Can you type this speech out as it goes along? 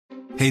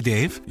Hey,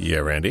 Dave. Yeah,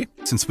 Randy?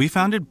 Since we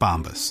founded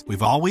Bombas,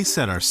 we've always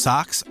said our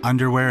socks,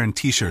 underwear, and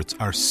T-shirts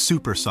are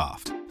super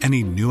soft.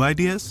 Any new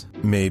ideas?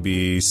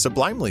 Maybe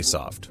sublimely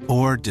soft.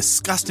 Or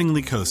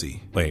disgustingly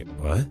cozy. Wait,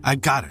 what? I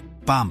got it.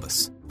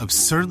 Bombas.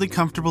 Absurdly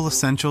comfortable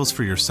essentials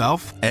for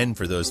yourself and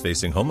for those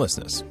facing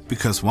homelessness.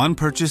 Because one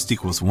purchased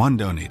equals one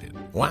donated.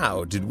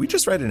 Wow, did we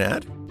just write an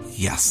ad?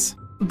 Yes.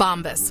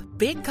 Bombas.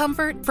 Big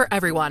comfort for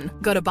everyone.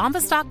 Go to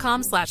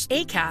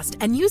bombas.com/ACAST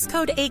and use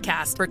code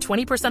ACAST for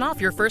 20%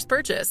 off your first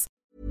purchase.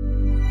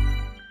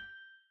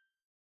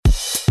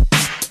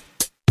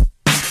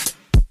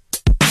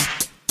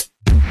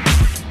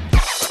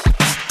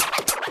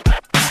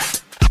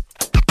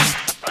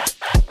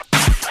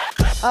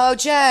 Oh,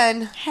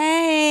 Jen.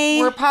 Hey.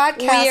 We're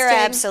podcasting. We are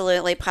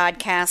absolutely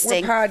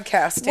podcasting. We're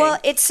podcasting. Well,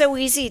 it's so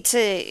easy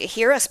to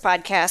hear us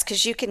podcast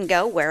because you can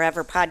go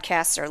wherever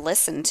podcasts are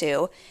listened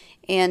to.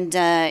 And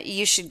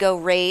you should go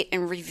rate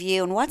and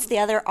review. And what's the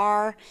other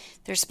R?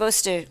 They're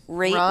supposed to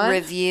rate,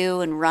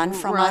 review, and run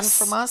from us.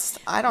 Run from us?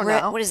 I don't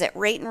know. What is it?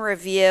 Rate and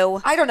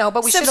review. I don't know,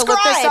 but we should have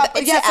looked this up.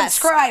 It's yeah, S.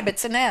 subscribe.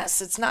 It's an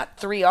S. It's not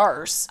 3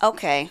 R's.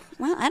 Okay.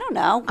 Well, I don't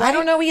know. I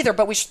don't know either,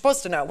 but we're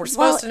supposed to know. We're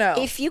supposed to know.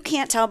 If you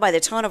can't tell by the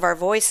tone of our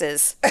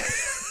voices,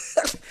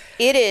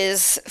 it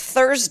is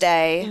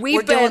Thursday.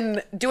 We've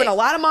been doing a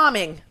lot of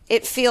momming.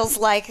 It feels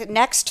like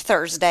next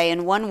Thursday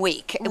in 1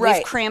 week. Right.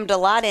 We've crammed a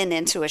lot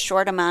into a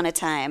short amount of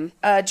time.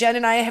 Jen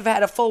and I have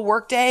had a full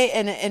work day,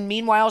 and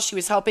meanwhile, she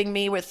was helping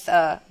me with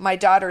my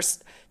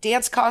daughter's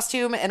dance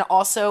costume, and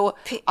also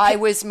I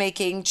was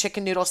making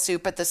chicken noodle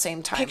soup at the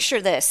same time.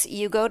 Picture this.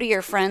 You go to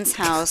your friend's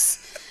house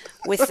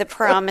with the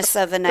promise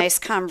of a nice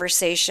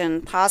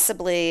conversation,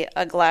 possibly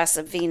a glass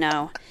of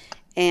vino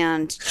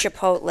and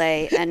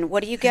Chipotle, and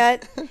what do you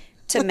get?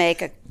 To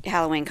make a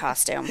Halloween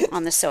costume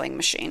on the sewing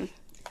machine.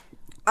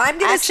 I'm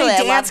going to say I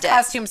dance loved it.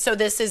 costume, so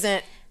this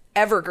isn't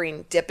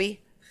evergreen,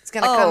 Dippy. It's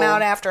going to come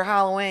out after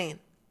Halloween.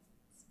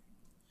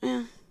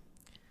 Yeah.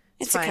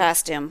 It's fine. a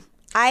costume.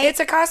 It's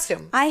a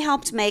costume. I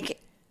helped make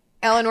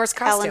Eleanor's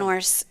costume.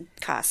 Eleanor's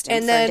costume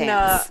And for then,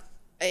 dance.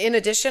 in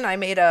addition, I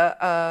made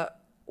a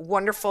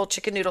wonderful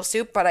chicken noodle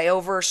soup, but I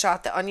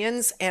overshot the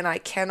onions, and I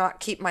cannot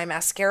keep my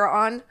mascara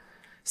on.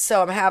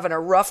 So I'm having a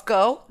rough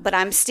go. But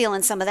I'm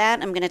stealing some of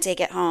that. I'm going to take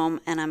it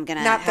home, and I'm going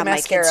to have my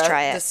mascara, kids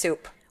try it. the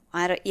soup.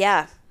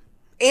 Yeah.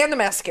 And the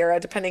mascara,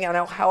 depending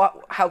on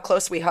how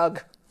close we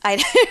hug. If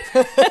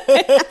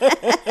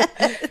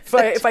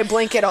I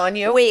blink it on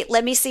you. Wait,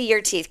 let me see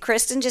your teeth.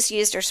 Kristen just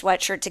used her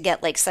sweatshirt to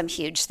get like some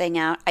huge thing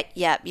out.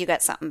 Yeah, you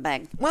got something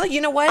big. Well,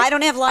 you know what? I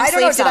don't have long I don't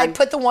know. sleeves Did I on.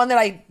 put the one that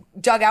I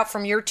dug out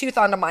from your tooth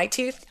onto my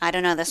tooth? I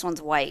don't know. This one's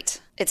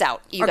white. It's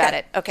out. You got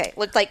it. Okay.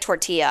 Looked like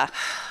tortilla.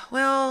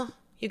 Well,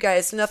 you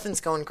guys,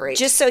 nothing's going great.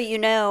 Just so you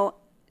know,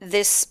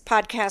 this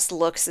podcast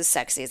looks as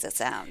sexy as it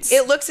sounds.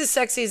 It looks as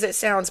sexy as it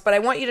sounds, but I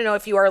want you to know,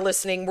 if you are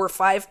listening, we're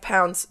 5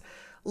 pounds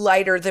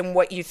lighter than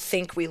what you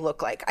think we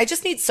look like. I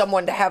just need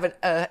someone to have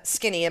a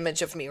skinny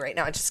image of me right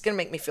now. It's just going to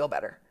make me feel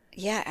better.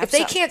 Yeah, absolutely.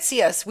 If they can't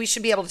see us, we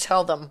should be able to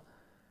tell them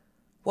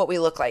what we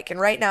look like. And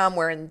right now I'm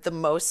wearing the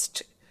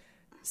most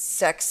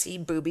sexy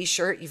booby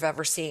shirt you've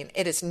ever seen.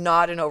 It is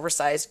not an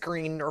oversized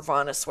green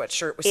Nirvana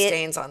sweatshirt with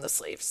stains on the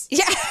sleeves.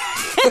 Yeah.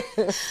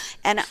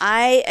 And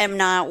I am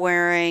not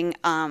wearing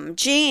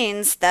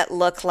jeans that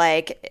look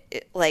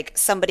like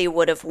somebody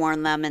would have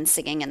worn them and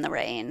singing in the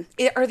rain.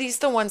 Are these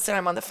the ones that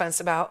I'm on the fence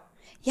about?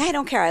 Yeah, I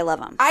don't care. I love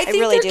them. I think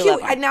really they're do cute.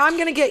 love them. Now I'm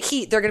going to get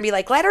heat. They're going to be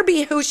like, let her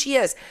be who she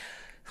is.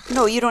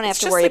 No, you don't have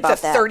to Just worry like about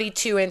the that.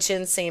 32-inch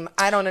inseam.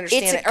 I don't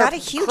understand It's it. got Or a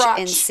huge crotch,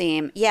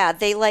 inseam. Yeah,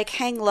 they like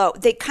hang low.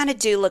 They kind of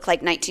do look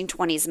like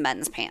 1920s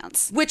men's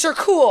pants. which are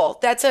cool.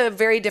 That's a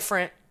very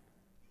different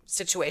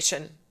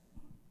situation.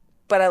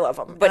 But I love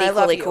them. But And I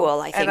love equally you.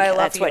 cool, I think. And I love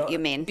That's what you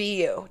mean.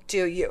 Be you.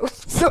 Do you.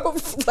 So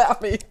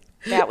slap me.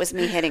 That was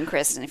me hitting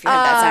Kristen, if you heard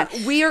that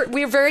sound.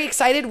 We're very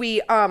excited.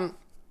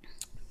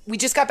 We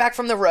just got back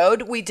from the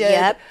road. We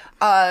did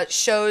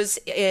shows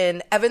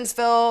in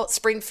Evansville,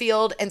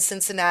 Springfield, and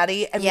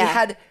Cincinnati, and we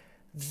had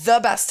the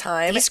best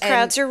time. These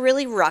crowds are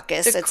really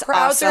ruckus. The It's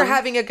crowds are awesome.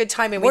 having a good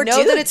time, and We're we know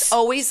that dudes. it's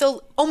always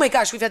oh my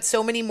gosh, we've had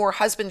so many more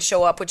husbands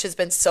show up, which has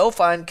been so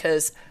fun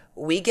because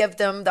we give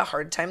them the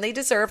hard time they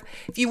deserve.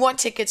 If you want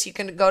tickets, you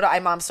can go to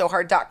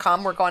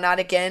imomsohard.com. We're going out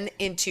again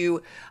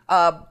into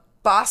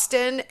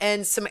Boston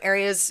and some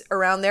areas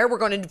around there. We're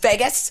going to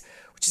Vegas,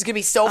 which is going to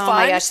be so fun. Oh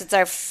my gosh, it's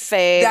our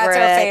favorite. That's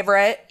our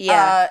favorite.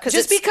 Yeah.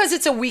 Just because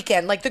it's a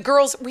weekend. Like the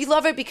girls, we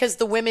love it because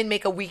the women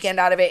make a weekend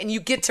out of it, and you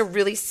get to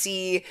really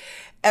see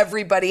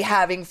everybody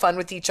having fun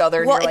with each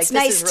other. And Well, you're it's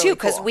like, this nice is really too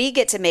because cool. we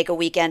get to make a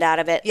weekend out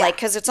of it. Yeah. Like,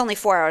 because it's only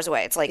 4 hours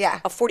away. It's like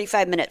Yeah. a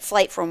 45-minute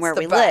flight from where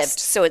the we best. lived.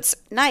 So it's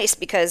nice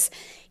because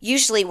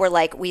usually we're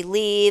like, we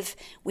leave,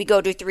 we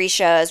go do 3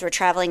 shows, we're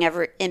traveling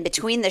in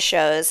between the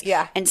shows.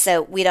 Yeah. And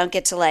so we don't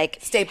get to like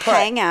Stay put.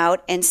 hang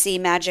out and see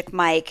Magic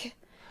Mike.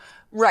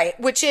 Right,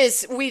 which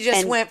is, we just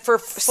And went for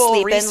full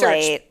sleep in research.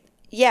 late.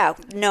 Yeah,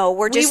 no,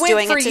 we're just we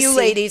doing went for it to you see.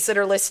 ladies that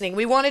are listening.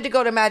 We wanted to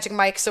go to Magic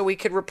Mike so we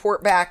could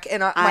report back.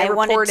 And my I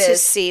wanted report to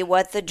is see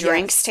what the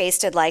drinks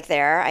tasted like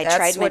there. I That's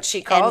tried what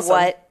she calls and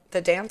what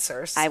the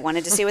dancers. I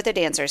wanted to see what the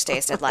dancers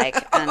tasted like.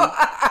 And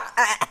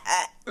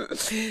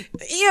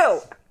Ew.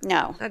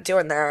 no, Not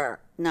doing that.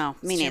 no,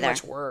 me Too neither.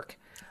 much work.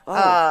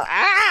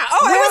 I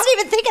wasn't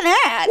even thinking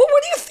that. Well,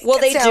 what do you think? Well,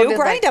 it they sounded do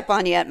grind like? up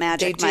on you at They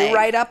Magic do Mike.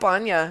 right up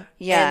on you.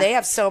 Yeah. And they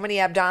have so many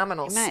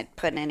abdominals. I'm not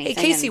putting Hey, anything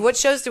Casey, in. what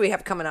shows do we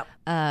have coming up?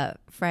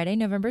 Friday,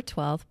 November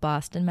 12th,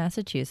 Boston,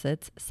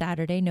 Massachusetts.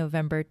 Saturday,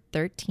 November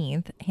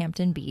 13th,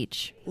 Hampton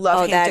Beach. Love Oh,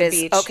 Hampton that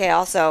is Beach. okay.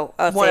 Also,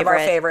 a One of our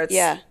favorite. favorites.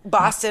 Yeah.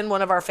 Boston,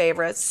 one of our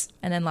favorites.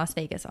 And then Las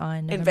Vegas on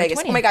In November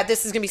Vegas. 20th. Oh my God,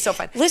 this is going to be so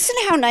fun. Listen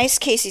how nice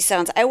Casey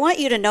sounds. I want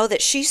you to know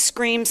that she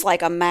screams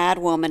like a mad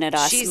woman at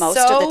us She's most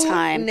so of the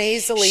time.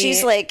 nasally.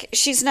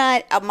 She's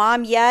not a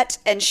mom yet,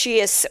 and she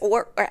is.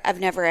 Or I've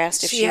never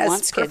asked if she has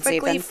wants kids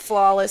perfectly even.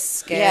 flawless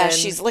skin.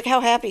 Yeah, look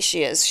how happy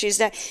she is. She's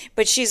not,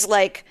 but she's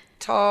like,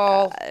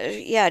 tall,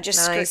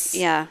 just nice,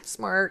 yeah.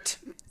 smart.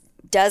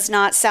 Does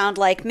not sound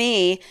like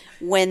me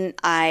when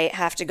I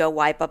have to go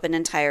wipe up an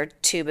entire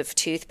tube of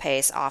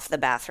toothpaste off the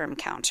bathroom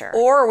counter.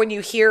 Or when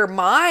you hear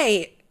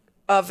my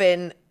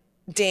oven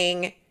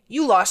ding,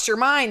 you lost your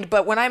mind.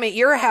 But when I'm at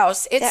your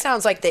house, it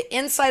sounds like the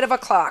inside of a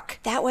clock.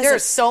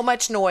 There's so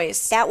much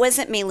noise. That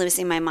wasn't me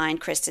losing my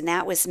mind, Kristen.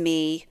 That was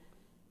me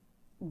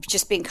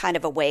just being kind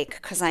of awake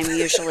because I'm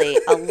usually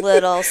a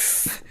little.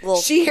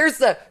 She hears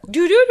the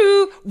doo doo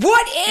doo.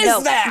 What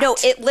is that? No,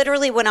 it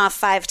literally went off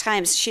 5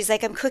 times. She's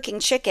like, I'm cooking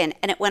chicken.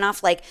 And it went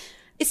off like.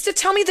 It's to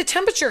tell me the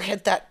temperature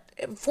hit that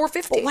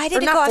 450. Why Or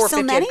did it not go off so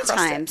 450, many I'd crushed it.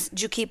 times?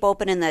 Did you keep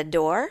opening the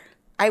door?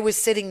 I was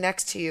sitting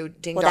next to you,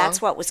 ding Well, dong. that's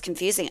what was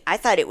confusing. I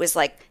thought it was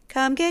like,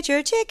 come get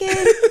your chicken.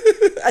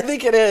 I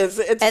think it is.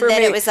 It's And for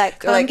then me. it was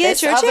like, They're come get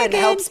this your oven chicken.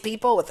 helps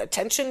people with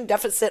attention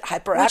deficit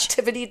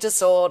hyperactivity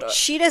disorder.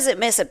 She doesn't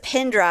miss a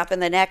pin drop in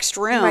the next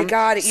room. Oh my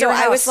God, at So your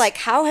I was house. like,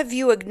 how have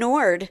you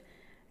ignored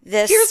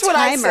this Here's what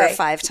I'd timer say.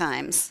 5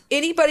 times?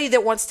 Anybody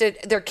that wants to,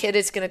 their kid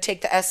is going to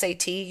take the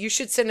SAT, you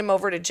should send them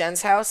over to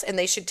Jen's house and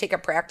they should take a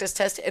practice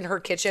test in her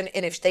kitchen.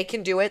 And if they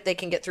can do it, they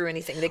can get through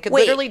anything. They could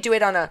Wait. literally do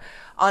it on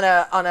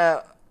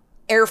a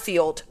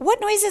airfield. What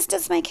noises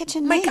does my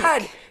kitchen My make?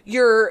 God,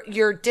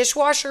 your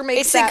dishwasher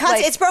makes It's that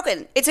like, it's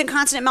broken. It's in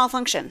constant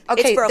malfunction.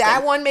 okay, it's broken.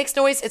 that one makes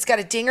noise. It's got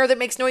a dinger that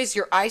makes noise.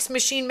 Your ice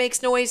machine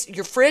makes noise.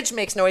 Your fridge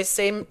makes noise.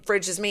 Same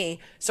fridge as me,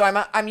 so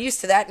I'm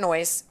used to that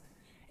noise.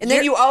 And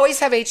then you always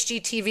have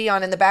HGTV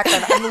on in the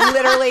background. I'm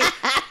literally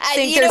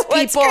think you there's know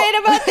what's people. great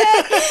about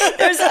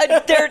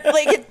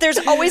that? There's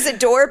always a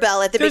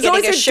doorbell at the There's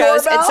beginning always of a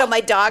shows, and doorbell. so my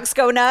dogs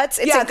go nuts.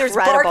 It's Yeah, there's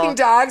incredible. barking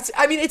dogs.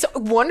 I mean, it's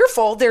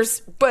wonderful.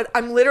 But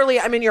I'm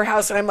in your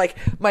house and I'm like,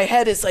 my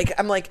head is like,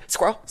 I'm like,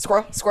 squirrel,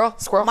 squirrel, squirrel,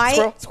 squirrel,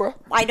 squirrel, squirrel.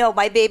 I know.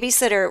 My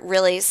babysitter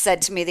really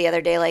said to me the other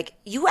day, like,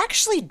 you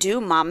actually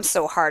do mom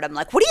so hard. I'm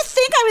like, what do you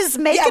think I was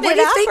making what it do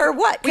you up think? or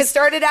what? We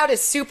started out as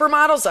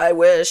supermodels. I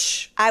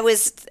wish.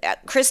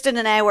 Kristen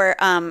and I were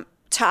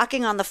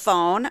talking on the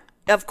phone,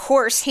 of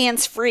course,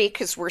 hands-free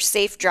because we're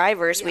safe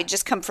drivers. We'd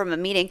just come from a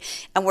meeting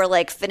and we're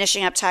like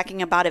finishing up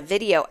talking about a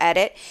video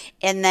edit.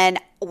 And then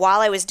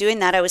while I was doing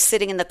that, I was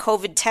sitting in the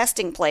COVID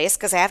testing place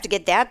because I have to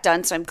get that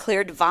done. So I'm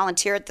cleared to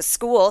volunteer at the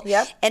school.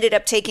 Yep. Ended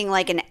up taking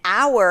like an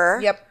hour.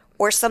 Yep.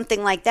 Or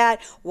something like that.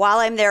 While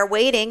I'm there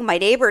waiting, my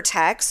neighbor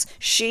texts.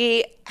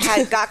 She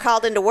had got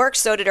called into work.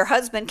 So did her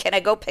husband. Can I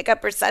go pick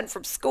up her son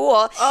from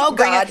school? Oh,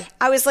 Bring God. her-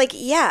 I was like,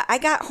 yeah. I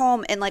got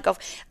home and like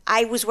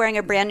I was wearing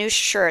a brand new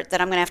shirt that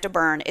I'm gonna have to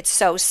burn. It's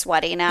so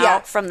sweaty now Yeah.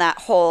 from that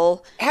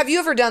whole. Have you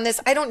ever done this?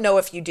 I don't know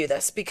if you do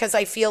this because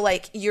I feel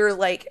like you're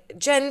like,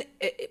 Jen,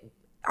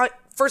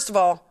 first of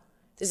all,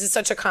 this is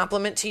such a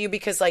compliment to you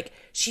because like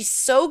she's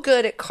so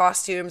good at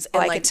costumes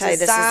and I like can tell you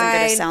this isn't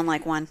gonna design. sound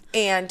like one.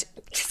 And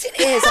yes, it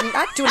is. I'm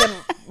not doing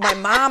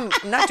I'm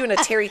not doing a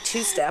Terry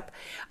two-step.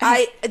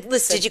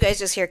 Listen. Did you guys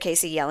just hear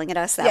Casey yelling at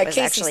us? That Yeah, was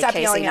Casey, actually stop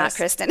Casey, yelling at not us.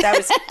 Kristen. That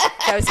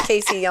was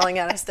Casey yelling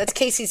at us. That's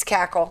Casey's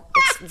cackle.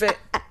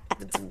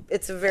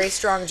 It's a very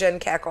strong Jen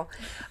cackle.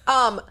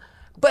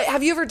 But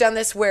have you ever done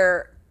this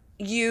where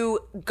you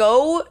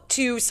go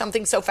to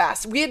something so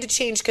fast? We had to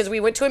change because we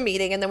went to a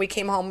meeting and then we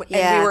came home and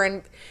Yeah. we were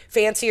in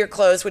fancier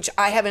clothes, which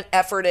I haven't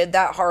efforted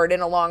that hard in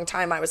a long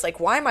time. I was like,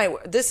 why am I,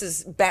 this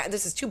is bad.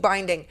 This is too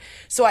binding.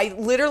 So I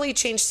literally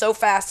changed so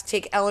fast to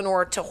take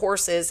Eleanor to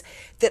horses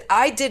that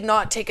I did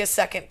not take a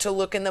second to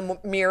look in the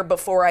mirror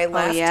before I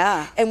left.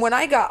 yeah. And when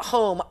I got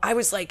home, I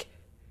was like,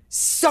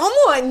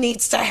 someone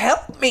needs to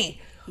help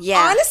me. Yeah.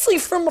 Honestly,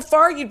 from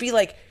afar, you'd be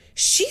like,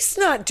 she's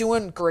not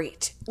doing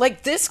great.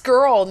 Like this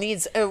girl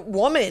needs a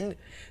real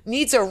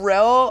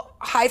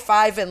high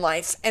five in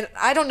life. And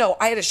I don't know.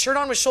 I had a shirt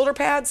on with shoulder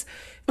pads.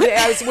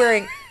 I was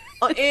wearing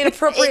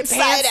inappropriate Inside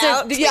pants.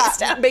 out, Yeah,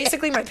 twist out.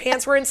 basically my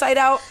pants were inside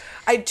out.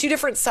 I had 2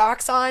 different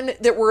socks on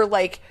that were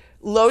like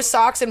low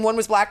socks, and one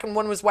was black and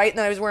one was white. And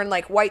then I was wearing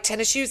like white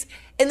tennis shoes.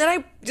 And then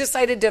I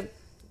decided to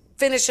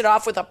finish it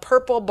off with a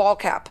purple ball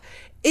cap.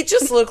 It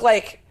just looked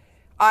like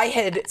I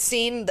had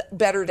seen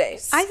better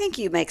days. I think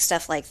you make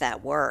stuff like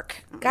that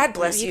work. God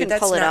bless you. can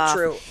That's pull it not off.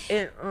 true.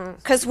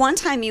 Because one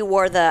time you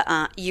wore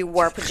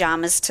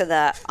pajamas to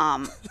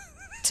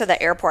to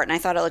the airport and I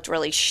thought it looked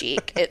really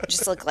chic. It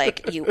just looked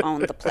like you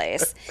owned the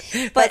place.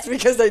 But That's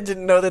because I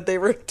didn't know that they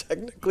were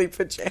technically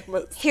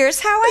pajamas. here's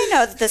how I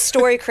know that the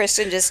story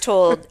Kristen just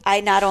told,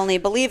 I not only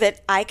believe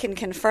it, I can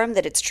confirm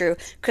that it's true.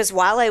 Because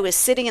while I was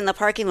sitting in the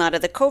parking lot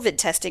of the COVID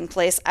testing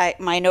place,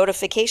 my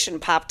notification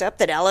popped up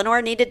that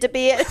Eleanor needed to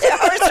be at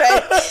Horse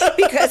Ride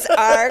because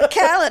our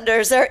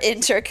calendars are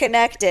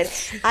interconnected.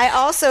 I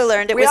also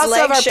learned it was also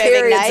have leg our shaving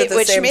periods night, at the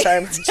which same means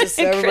time, just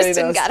so everybody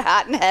Kristen knows. got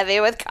hot and heavy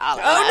with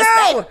Colin.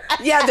 Oh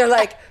no! Yeah, they're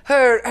like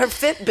her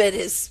Fitbit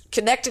is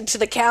connected to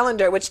the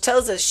calendar, which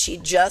tells us she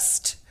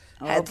just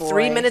had boy.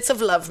 3 minutes of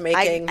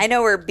lovemaking. I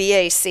know we're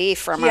BAC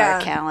from Yeah.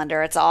 our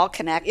calendar. It's all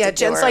connected. Yeah, to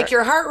Jen's her. like,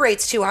 your heart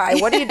rate's too high.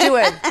 What are you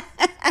doing?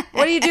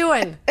 What are you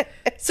doing?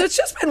 So it's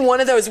just been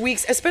one of those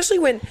weeks, especially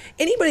when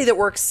anybody that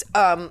works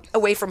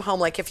away from home,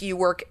 like if you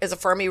work as a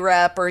Fermi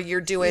rep or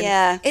you're doing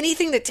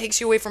anything that takes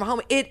you away from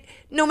home,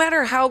 no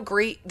matter how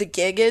great the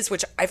gig is,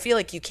 which I feel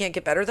like you can't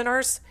get better than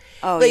ours.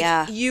 Oh, like,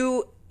 yeah.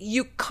 You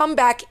come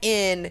back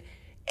in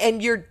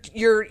and your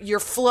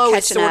flow Catching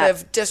is sort up.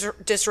 of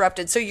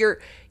disrupted. So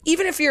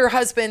even if your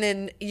husband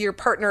and your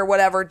partner or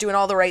whatever doing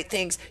all the right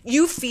things,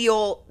 you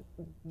feel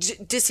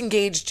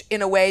disengaged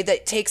in a way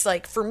that takes,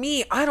 like, for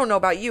me, I don't know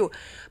about you,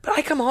 but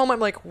I come home, I'm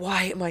like,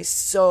 why am I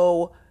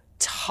so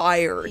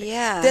tired?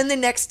 Yeah. Then the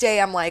next day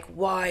I'm like,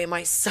 why am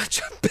I such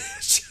a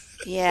bitch?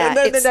 Yeah, And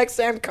then the it's- next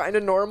day I'm kind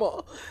of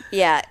normal.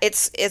 Yeah,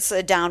 it's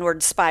a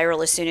downward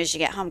spiral as soon as you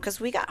get home, because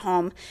we got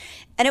home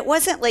and it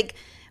wasn't like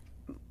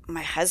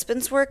my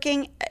husband's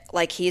working,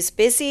 like he's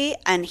busy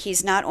and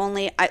he's not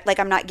only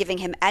I'm not giving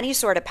him any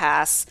sort of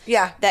pass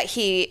that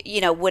he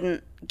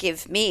wouldn't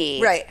give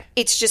me. Right.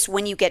 It's just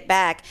when you get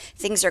back,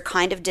 things are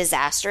kind of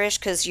disastrous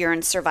because you're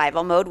in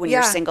survival mode when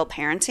you're single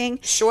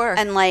parenting. Sure.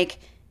 And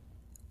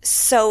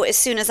so as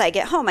soon as I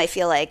get home, I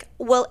feel like,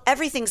 well,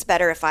 everything's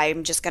better if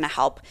I'm just going to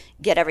help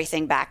get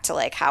everything back to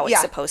like how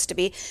it's supposed to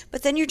be.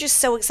 But then you're just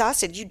so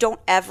exhausted. You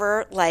don't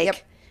ever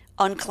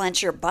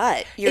unclench your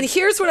butt. And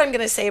here's what I'm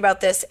going to say about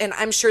this, and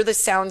I'm sure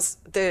this sounds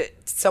that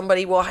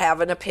somebody will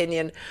have an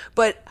opinion,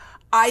 but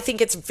I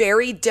think it's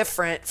very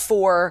different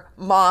for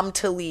mom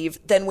to leave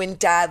than when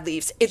dad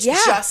leaves. It's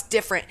just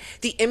different.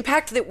 The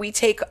impact that we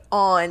take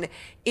on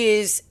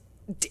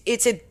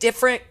it's a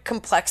different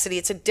complexity.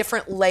 It's a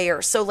different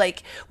layer. So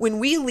like when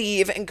we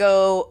leave and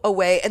go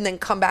away and then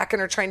come back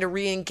and are trying to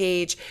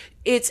re-engage,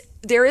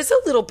 there is a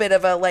little bit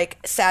of a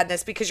like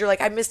sadness because you're like,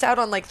 I missed out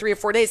on like 3 or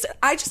 4 days.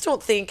 I just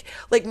don't think,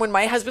 like, when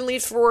my husband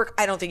leaves for work,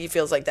 I don't think he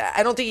feels like that.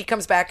 I don't think he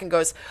comes back and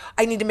goes,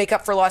 I need to make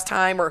up for lost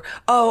time, or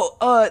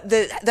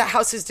the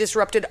house is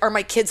disrupted. Are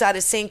my kids out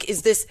of sync?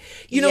 Is this,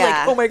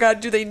 like, oh my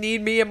God, do they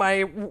need me? Am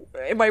I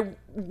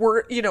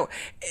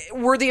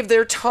worthy of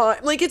their time?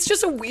 Like, it's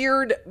just a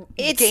weird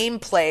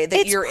gameplay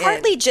that you're in. It's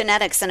partly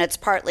genetics and it's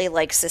partly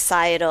like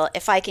societal.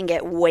 If I can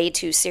get way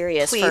too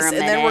serious Please, for a minute.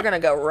 and then we're going to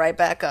go right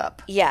back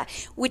up. Yeah,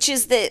 which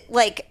is that,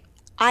 like,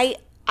 I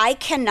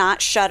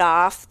cannot shut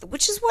off,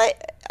 which is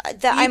what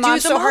that I'm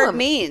on so hard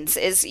means,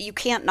 is you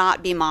can't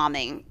not be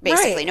momming,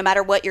 basically, no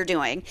matter what you're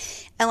doing.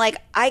 And, like,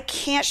 I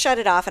can't shut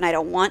it off, and I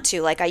don't want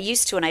to. Like, I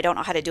used to, and I don't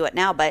know how to do it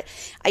now, but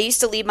I used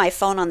to leave my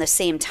phone on the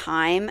same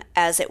time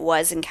as it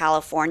was in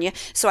California,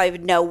 so I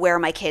would know where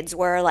my kids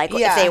were. Like,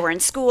 if they were in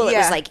school, it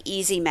was, like,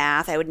 easy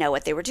math. I would know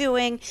what they were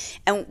doing,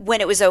 and when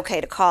it was okay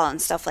to call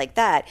and stuff like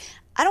that.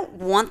 I don't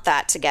want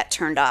that to get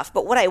turned off,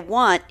 but what I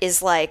want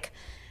is, like,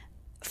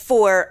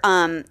 for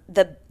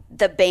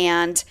the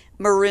band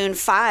Maroon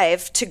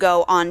 5 to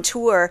go on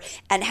tour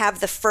and have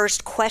the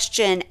first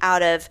question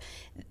out of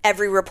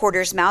every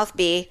reporter's mouth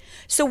be,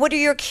 so what are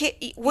your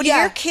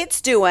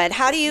kids doing?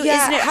 How do you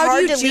isn't it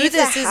hard to leave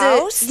the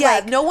house?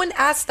 Like, no one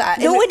asked that.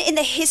 No one in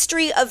the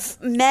history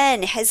of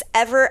men has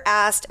ever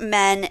asked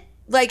men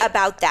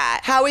about that.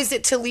 How is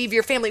it to leave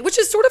your family? Which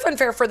is sort of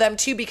unfair for them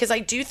too, because I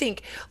do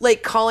think,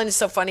 like, Colin is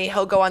so funny.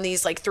 He'll go on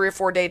these like 3 or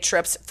 4 day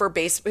trips for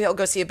he'll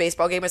go see a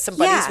baseball game with some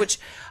buddies, which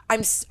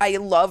I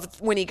love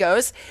when he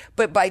goes.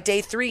 But by day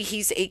 3,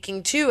 he's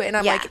aching too, and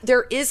I'm like,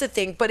 there is a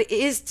thing, but it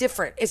is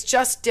different. It's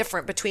just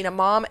different between a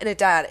mom and a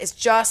dad. It's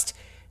just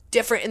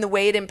different in the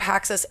way it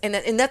impacts us, and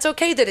that's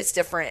okay that it's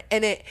different,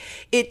 and it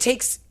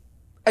takes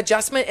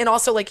adjustment. And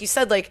also, like you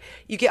said, like,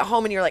 you get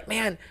home and you're like,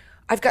 man,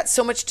 I've got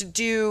so much to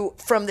do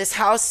from this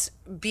house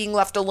being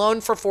left alone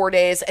for 4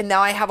 days, and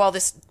now I have all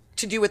this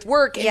to do with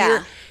work,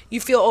 and you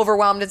feel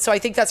overwhelmed. And so I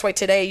think that's why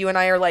today you and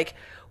I are like,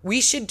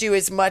 we should do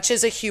as much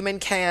as a human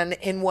can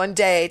in one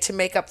day to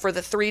make up for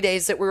the 3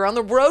 days that we were on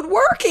the road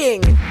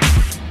working.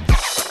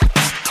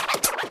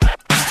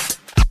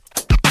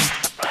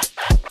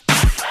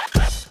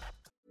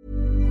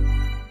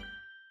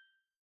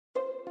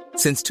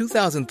 Since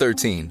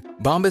 2013,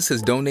 Bombas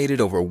has donated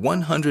over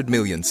 100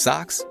 million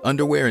socks,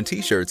 underwear, and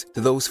T-shirts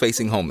to those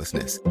facing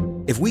homelessness.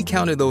 If we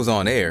counted those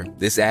on air,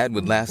 this ad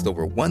would last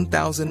over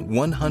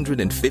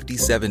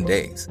 1,157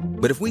 days.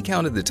 But if we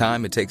counted the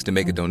time it takes to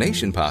make a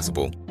donation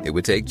possible, it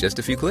would take just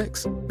a few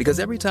clicks. Because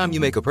every time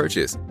you make a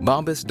purchase,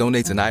 Bombas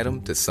donates an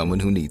item to someone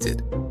who needs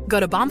it. Go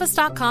to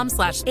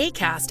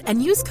bombas.com/ACAST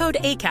and use code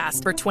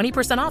ACAST for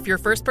 20% off your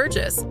first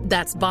purchase.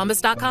 That's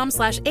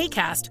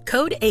bombas.com/ACAST,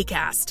 code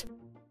ACAST.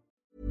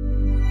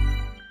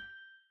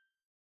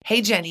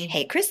 Hey, Jenny.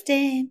 Hey,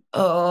 Kristen.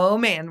 Oh,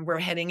 man, we're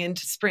heading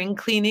into spring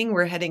cleaning.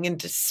 We're heading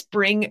into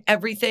spring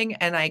everything.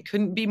 And I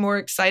couldn't be more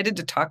excited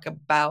to talk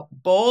about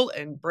Boll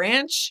and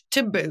Branch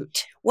to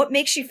boot. What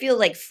makes you feel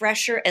like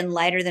fresher and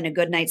lighter than a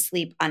good night's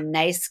sleep on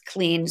nice,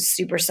 clean,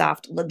 super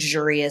soft,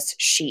 luxurious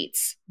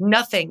sheets?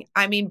 Nothing.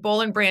 I mean,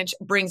 Boll and Branch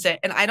brings it.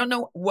 And I don't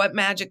know what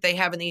magic they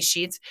have in these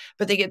sheets,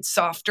 but they get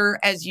softer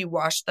as you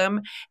wash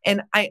them.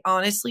 And I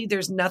honestly,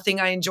 there's nothing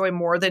I enjoy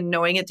more than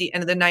knowing at the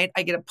end of the night,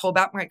 I get to pull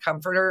back my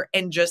comforter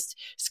and just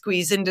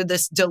squeeze into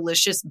this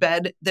delicious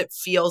bed that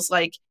feels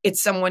like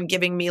it's someone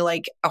giving me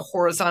like a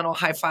horizontal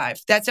high five.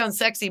 That sounds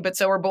sexy, but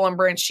so are Boll and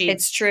Branch sheets.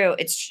 It's true.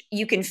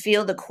 You can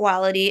feel the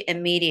quality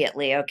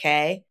immediately,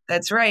 okay?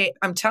 That's right.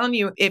 I'm telling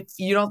you, if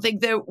you don't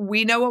think that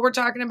we know what we're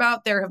talking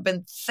about, there have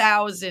been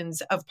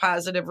thousands of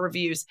positive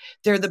reviews.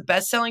 They're the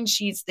best-selling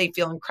sheets. They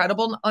feel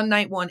incredible on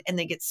night one, and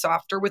they get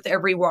softer with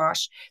every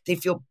wash. They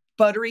feel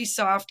buttery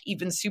soft,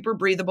 even super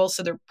breathable.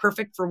 So they're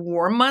perfect for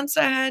warm months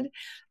ahead.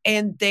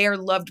 And they are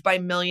loved by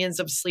millions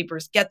of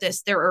sleepers. Get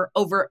this, there are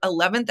over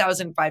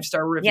 11,000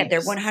 five-star reviews. Yeah,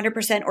 they're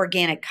 100%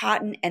 organic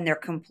cotton, and they're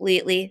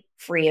completely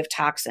free of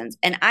toxins.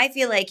 And I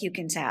feel like you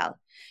can tell.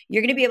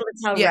 You're going to be able to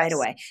tell right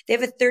away. They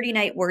have a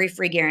 30-night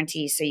worry-free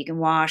guarantee, so you can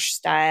wash,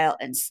 style,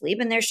 and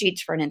sleep in their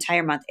sheets for an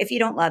entire month if you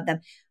don't love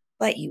them,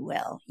 but you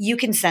will. You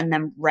can send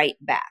them right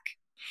back.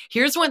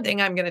 Here's one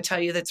thing I'm going to tell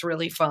you that's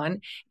really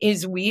fun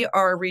is we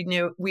are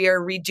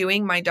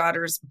redoing my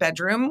daughter's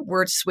bedroom.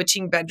 We're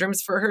switching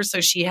bedrooms for her. So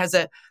she has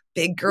a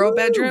big girl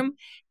bedroom.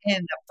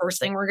 And the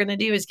first thing we're going to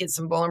do is get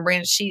some Boll and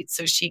Branch sheets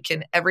so she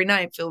can every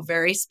night feel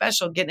very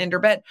special getting into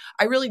her bed.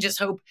 I really just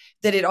hope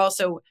that it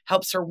also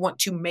helps her want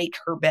to make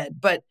her bed.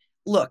 But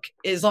look,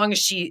 as long as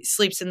she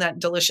sleeps in that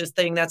delicious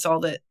thing, that's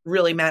all that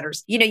really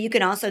matters. You know, you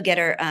can also get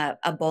her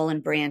a Boll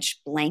and Branch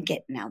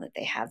blanket now that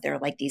they have. They're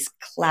like these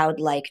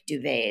cloud-like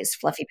duvets,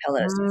 fluffy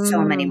pillows,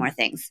 so many more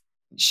things.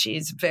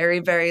 She's very,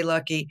 very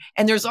lucky.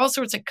 And there's all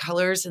sorts of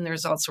colors and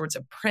there's all sorts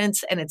of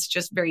prints, and it's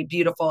just very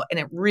beautiful. And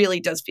it really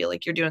does feel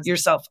like you're doing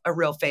yourself a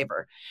real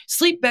favor.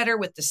 Sleep better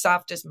with the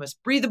softest,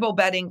 most breathable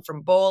bedding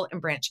from Boll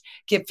and Branch.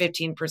 Get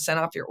 15%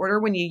 off your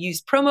order when you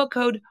use promo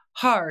code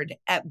HARD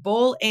at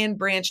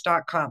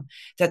bollandbranch.com.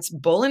 That's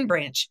Boll and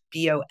Branch,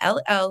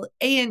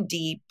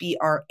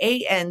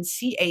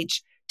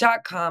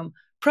 BOLLANDBRANCH.com.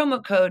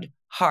 Promo code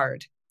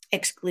HARD.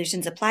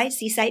 Exclusions apply.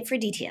 See site for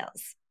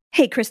details.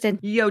 Hey, Kristen.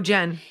 Yo,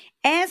 Jen.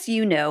 As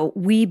you know,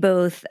 we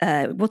both,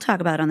 we'll talk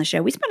about it on the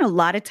show. We spend a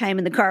lot of time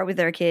in the car with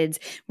our kids.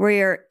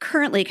 We're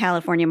currently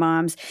California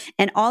moms,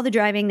 and all the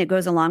driving that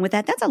goes along with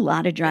that, that's a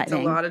lot of driving.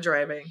 It's a lot of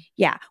driving.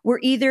 Yeah. We're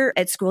either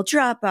at school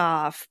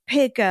drop-off,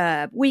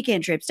 pickup,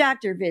 weekend trips,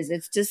 doctor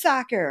visits, to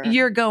soccer.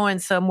 You're going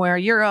somewhere.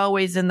 You're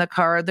always in the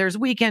car. There's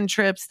weekend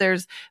trips.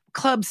 There's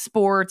club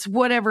sports,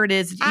 whatever it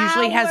is. It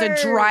usually has a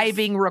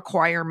driving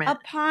requirement.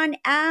 Upon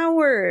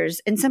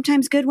hours. And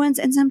sometimes good ones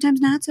and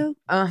sometimes not so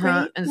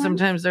great And ones.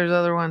 sometimes there's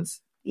other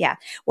ones. Yeah.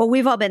 Well,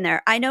 we've all been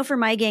there. I know for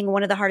my gang,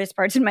 one of the hardest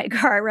parts in my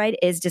car ride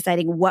is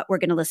deciding what we're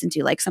going to listen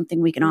to, like something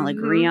we can all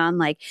agree on.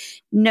 Like,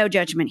 no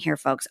judgment here,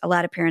 folks. A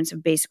lot of parents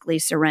have basically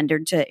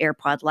surrendered to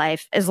AirPod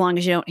life. As long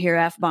as you don't hear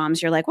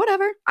F-bombs, you're like,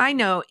 whatever. I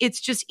know.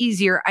 It's just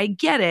easier. I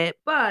get it,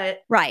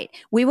 but... Right.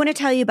 We want to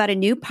tell you about a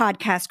new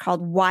podcast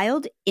called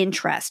Wild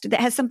Interest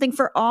that has something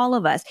for all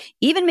of us,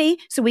 even me,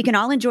 so we can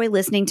all enjoy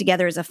listening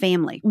together as a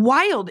family.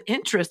 Wild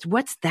Interest?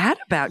 What's that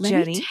about, Let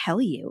Jenny? me tell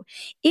you.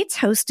 It's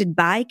hosted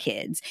by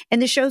kids, and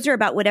the shows are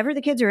about whatever the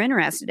kids are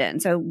interested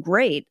in. So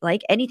great,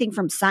 like anything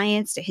from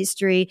science to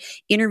history,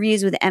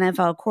 interviews with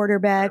NFL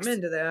quarterbacks. I'm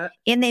into that.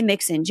 And they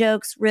mix in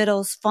jokes,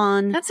 riddles,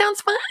 fun. That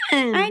sounds fun.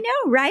 I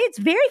know, right? It's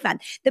very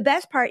fun. The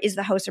best part is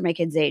the hosts are my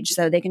kids' age,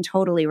 so they can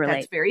totally relate.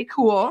 That's very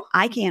cool.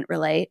 I can't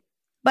relate,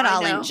 but I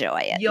I'll know.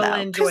 enjoy it. You'll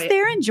enjoy because it.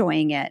 they're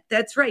enjoying it.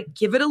 That's right.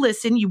 Give it a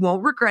listen. You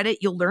won't regret it.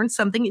 You'll learn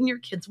something and your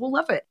kids will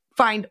love it.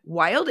 Find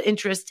Wild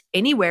Interest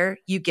anywhere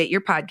you get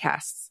your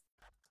podcasts.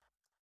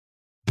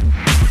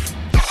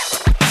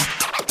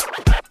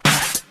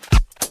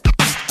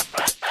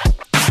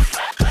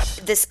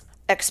 This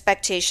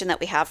expectation that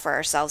we have for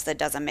ourselves that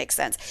doesn't make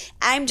sense.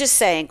 I'm just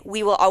saying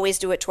we will always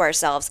do it to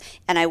ourselves,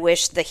 and I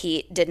wish the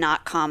heat did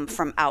not come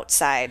from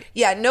outside.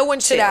 Yeah, no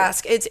one should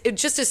ask.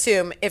 Just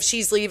assume if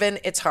she's leaving,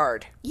 it's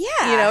hard. Yeah.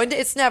 You know,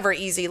 it's never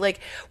easy. Like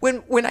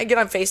when I get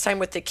on FaceTime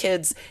with the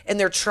kids and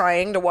they're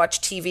trying to watch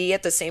TV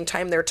at the same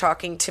time they're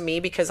talking to me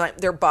because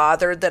they're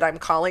bothered that I'm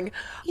calling,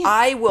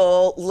 I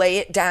will lay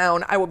it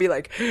down. I will be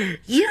like,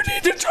 you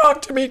need to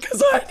talk to me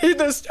because I need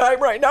this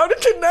time right now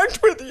to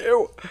connect with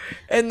you.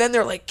 And then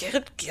they're like,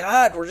 good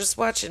God, we're just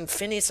watching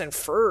Phineas and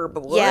Ferb.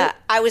 What? Yeah,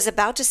 I was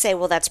about to say,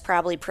 well, that's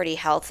probably pretty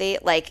healthy.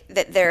 Like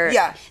that they're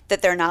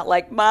not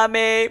like,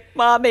 mommy,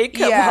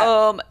 come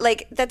home.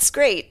 Like that's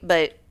great,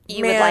 but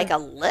you would like a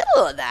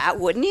little of that,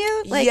 wouldn't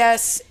you? Like,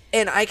 yes,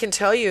 and I can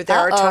tell you there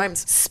are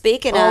times.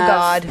 Speaking of,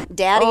 God,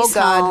 Daddy's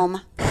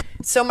home.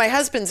 So my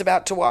husband's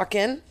about to walk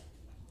in.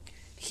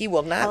 He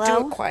will not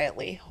Hello? do it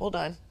quietly. Hold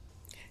on.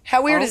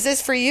 How weird is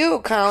this for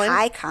you, Colin?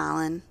 Hi,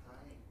 Colin.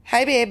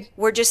 Hi, babe.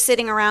 We're just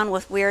sitting around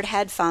with weird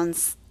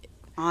headphones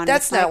on.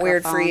 That's with not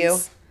weird for you.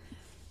 microphones.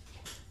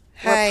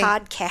 Hi. We're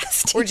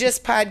podcasting. We're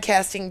just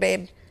podcasting,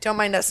 babe. Don't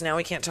mind us now.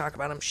 We can't talk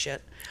about him.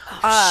 Shit.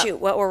 Shoot,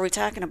 what were we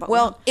talking about?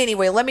 Well,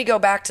 anyway, let me go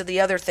back to the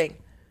other thing.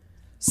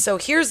 So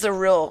here's the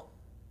real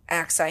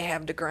axe I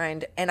have to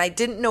grind. And I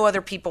didn't know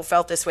other people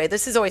felt this way.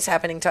 This is always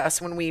happening to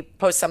us when we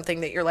post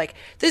something that you're like,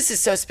 this is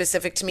so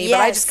specific to me,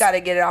 but I Yes. just got to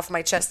get it off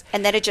my chest.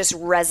 and then it just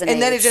resonates.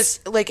 And then it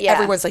just, like, Yeah.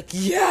 everyone's like,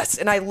 yes.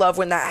 And I love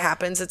when that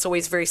happens. It's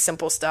always very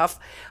simple stuff.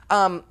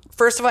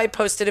 First of all, I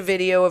posted a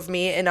video of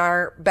me in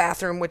our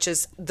bathroom, which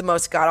is the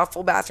most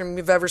god-awful bathroom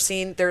you've ever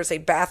seen. There's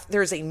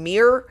a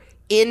mirror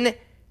in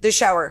the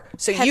shower.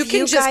 So Have you can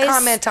you just guys-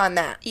 comment on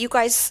that. You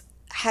guys,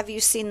 have you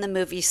seen the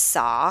movie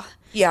Saw?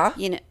 Yeah.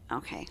 You know,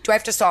 okay. Do I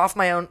have to saw off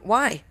my own?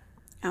 Why?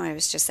 Oh, I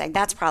was just saying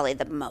that's probably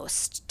the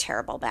most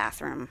terrible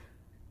bathroom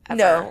ever.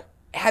 No.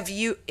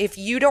 If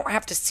you don't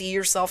have to see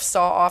yourself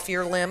saw off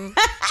your limb,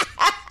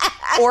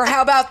 or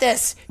how about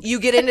this? You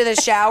get into the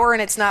shower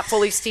and it's not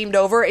fully steamed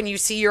over and you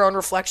see your own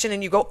reflection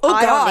and you go, oh,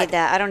 I God. don't need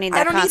that. I don't need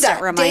that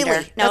constant reminder.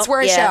 Daily. That's Nope.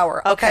 where I Yeah.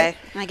 shower. Okay. Okay.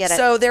 I get it.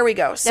 So there we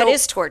go. So That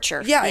is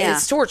torture. Yeah, Yeah.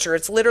 it's torture.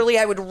 It's literally,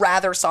 I would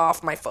rather saw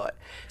off my foot.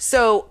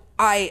 So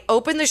I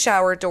open the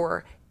shower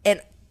door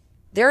and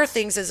there are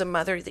things as a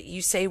mother that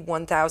you say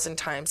 1,000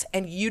 times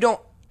and you don't,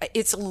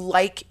 it's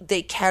like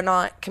they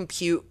cannot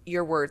compute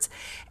your words.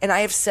 And I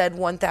have said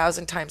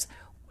 1,000 times,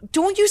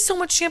 don't use so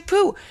much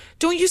shampoo.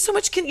 Don't use so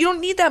much, you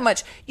don't need that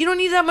much. You don't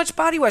need that much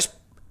body wash.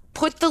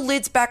 Put the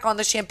lids back on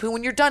the shampoo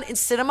when you're done and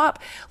sit them up.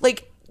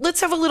 Like,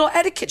 let's have a little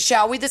etiquette,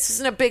 shall we? This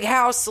isn't a big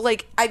house.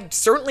 Like, I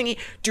certainly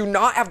do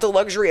not have the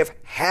luxury of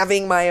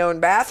having my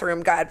own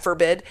bathroom, God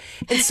forbid.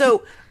 And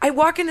so I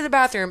walk into the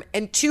bathroom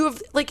and two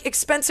of like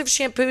expensive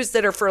shampoos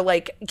that are for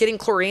like getting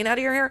chlorine out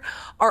of your hair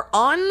are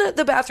on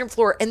the bathroom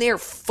floor and they are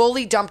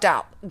fully dumped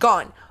out,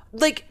 gone.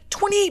 Like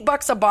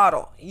 $28 a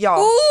bottle, y'all.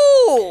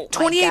 Ooh,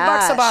 $28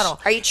 my a bottle.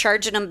 Are you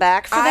charging them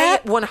back for I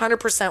that?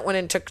 100% went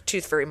and took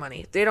Tooth Fairy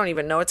money. They don't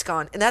even know it's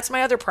gone. And that's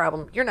my other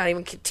problem. You're not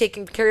even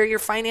taking care of your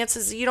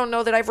finances. You don't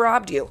know that I've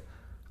robbed you.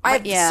 I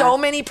have Yeah. so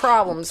many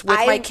problems with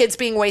my kids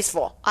being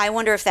wasteful. I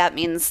wonder if that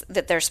means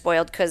that they're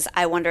spoiled because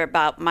I wonder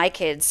about my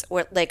kids.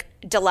 Where like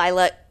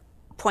Delilah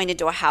pointed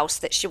to a house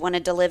that she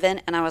wanted to live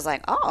in, and I was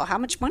like, "Oh, how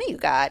much money you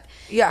got?"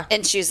 Yeah.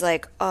 and she's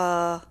like,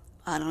 I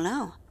don't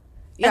know."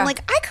 Yeah. And like,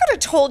 I could have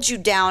told you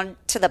down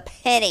to the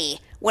penny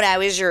when I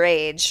was your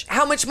age.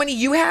 How much money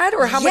you had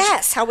or how much?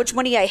 Yes, how much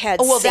money I had.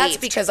 Oh, well, that's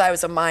saved. because I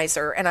was a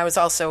miser and I was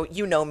also,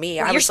 you know me.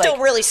 I You're was still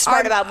like, really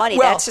smart about money.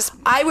 Well, That's just-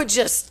 I would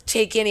just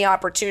take any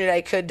opportunity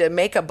I could to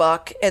make a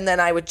buck and then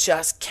I would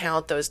just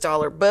count those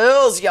dollar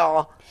bills,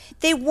 y'all.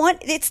 They want.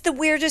 It's the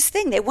weirdest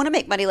thing. They want to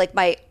make money. Like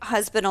my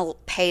husband will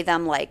pay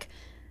them like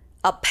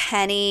a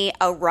penny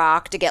a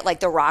rock to get like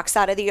the rocks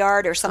out of the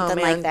yard or something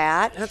man. like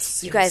that.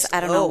 That's you guys.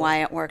 I don't know slow.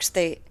 why it works.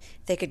 They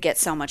could get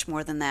so much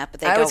more than that,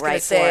 but they I go was going right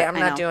to say, for it. I'm I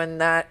not know. doing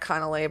that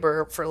kind of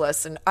labor for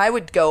less than, I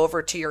would go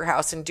over to your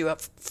house and do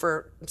it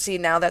for, see,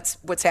 now that's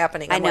what's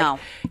happening. I I'm know.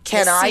 Like,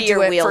 can You'll I see do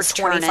your it for wheels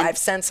 25 turning.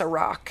 cents a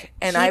rock?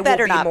 And He I will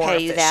better be not more pay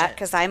you that efficient.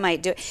 because I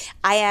might do it.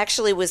 I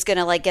actually was going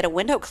to like get a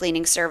window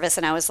cleaning service,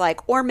 and I was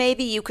like, or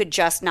maybe you could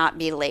just not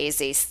be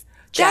lazy.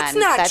 Jen. That's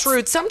not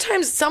true.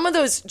 Sometimes some of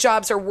those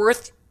jobs are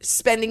worth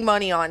spending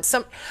money on.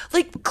 Some,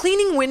 like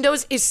cleaning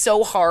windows is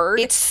so hard.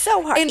 It's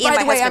so hard. And Yeah, by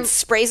my the way, husband I'm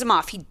sprays them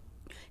off.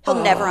 He'll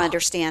never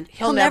understand.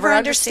 He'll never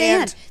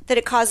understand. that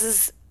it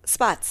causes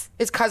spots.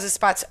 It causes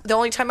spots. The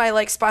only time I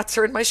like spots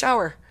are in my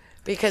shower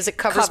because it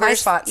covers my Covers,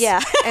 spots.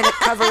 yeah. And it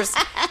covers,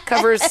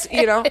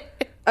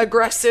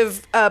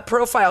 aggressive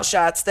profile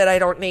shots that I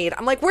don't need.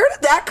 I'm like, where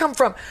did that come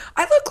from?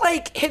 I look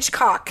like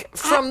Hitchcock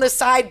from the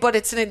side, but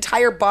it's an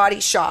entire body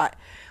shot.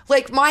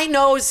 Like my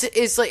nose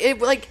is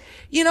nobody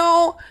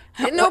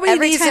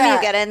Every needs time that.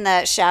 you get in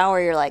the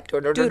shower, you're like,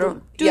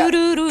 Yeah.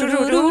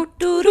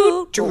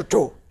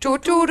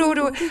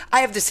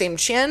 I have the same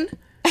chin.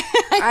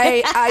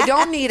 I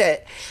don't need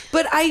it,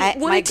 but I my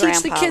want to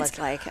teach the grandpa kids. looked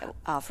like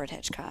Alfred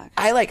Hitchcock.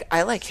 I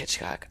like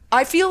Hitchcock.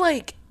 I feel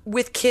like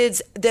with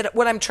kids that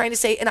what I'm trying to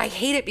say, and I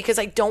hate it because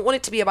I don't want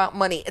it to be about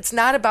money. It's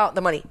not about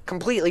the money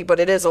completely, but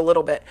it is a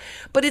little bit.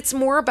 But it's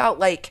more about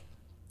like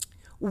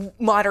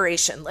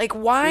moderation. Like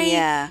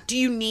why do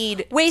you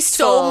need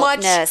so much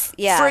Wastefulness,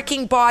 yeah.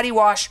 freaking body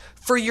wash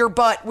for your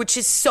butt, which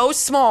is so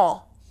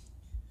small?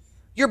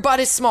 Your butt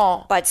is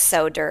small. But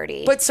so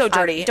dirty.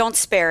 Don't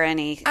spare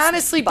any.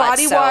 Honestly, butt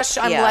body soap. wash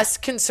I'm Yeah. less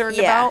concerned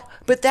Yeah. about,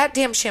 but that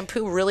damn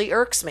shampoo really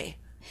irks me.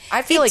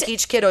 I feel like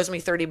each kid owes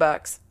me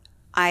 $30.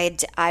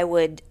 I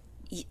would,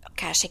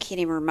 gosh, I can't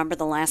even remember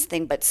the last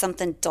thing, but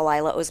something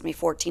Delilah owes me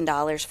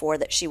 $14 for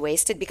that she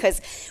wasted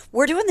because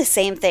we're doing the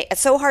same thing.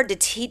 It's so hard to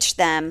teach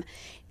them,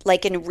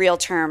 like in real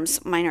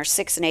terms. Mine are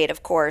 6 and 8,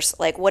 of course,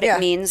 like what it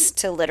means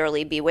to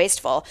literally be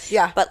wasteful.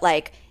 Yeah. But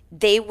like,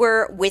 they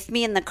were with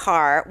me in the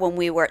car when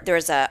there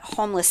was a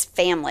homeless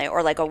family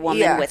or like a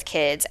woman with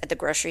kids at the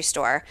grocery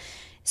store.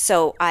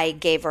 So I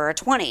gave her a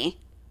 20,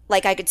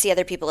 like I could see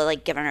other people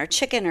like giving her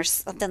chicken or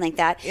something like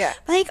that. Yeah.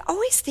 But I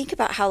always think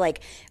about how like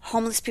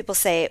homeless people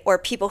say, or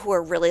people who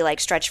are really like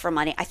stretched for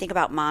money. I think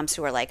about moms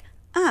who are like,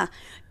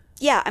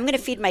 yeah, I'm going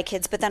to feed my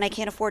kids, but then I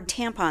can't afford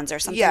tampons or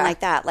something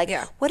like that. Like,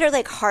 what are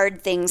like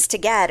hard things to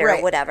get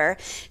or whatever?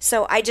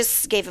 So I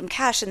just gave them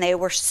cash, and they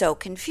were so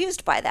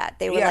confused by that.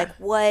 They were like,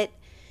 what?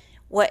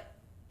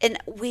 And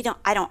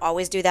I don't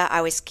always do that. I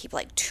always keep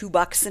like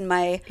 $2 in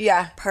my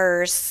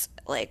purse.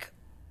 Like,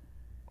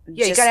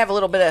 you got to have a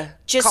little bit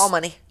of call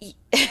money.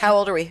 How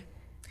old are we?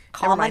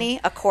 Call money,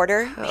 a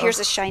quarter. Here's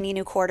a shiny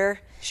new quarter.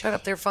 Shut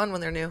up. They're fun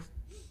when they're new.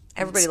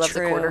 Everybody loves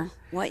a quarter.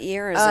 What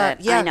year is it?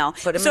 Yeah, I know.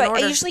 Put them so in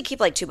order. I usually keep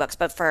like $2,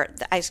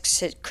 but I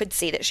could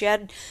see that she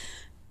had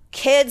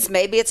kids.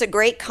 Maybe it's a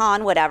great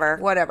con,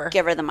 whatever.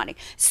 Give her the money.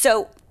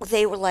 So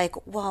they were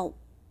like, well,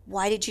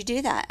 why did you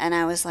do that? And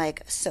I was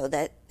like, so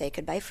that they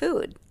could buy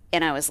food.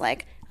 And I was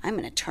like, I'm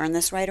going to turn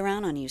this right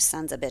around on you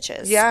sons of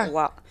bitches. Yeah.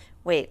 Well,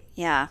 wait,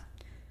 yeah.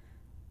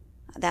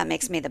 That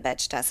makes me the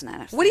bitch, doesn't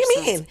it? What do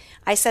you mean?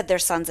 I said they're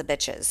sons of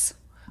bitches.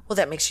 Well,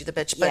 that makes you the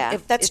bitch. But Yeah,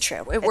 that's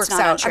true. It It's works not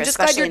out. untrue, I'm just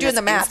glad especially you're in doing this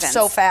the math instance.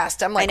 so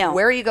fast. I'm like, I know.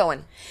 where are you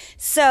going?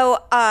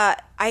 So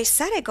I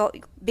said I go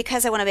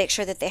because I want to make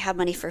sure that they have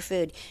money for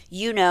food.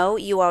 You know,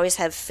 you always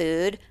have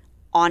food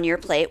on your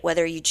plate,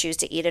 whether you choose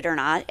to eat it or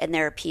not. And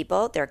there are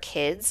people, there are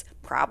kids,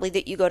 probably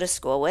that you go to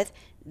school with,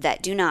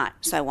 that do not.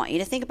 So I want you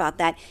to think about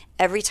that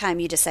every time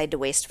you decide to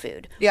waste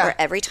food. Yeah. Or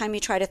every time you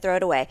try to throw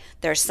it away,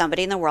 there's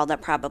somebody in the world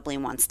that probably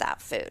wants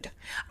that food.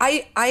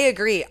 I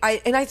agree. I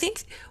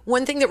think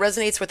one thing that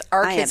resonates with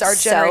our kids, I am our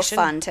generation. so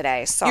fun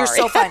today. Sorry. You're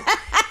so fun.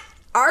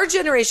 Our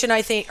generation,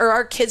 I think, or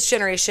our kids'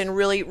 generation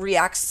really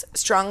reacts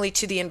strongly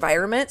to the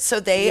environment. So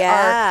they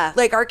are,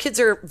 like, our kids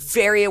are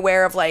very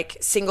aware of, like,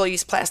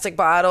 single-use plastic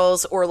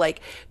bottles or,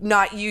 like,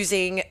 not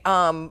using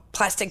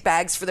plastic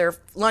bags for their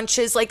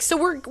lunches. Like, so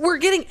we're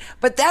getting,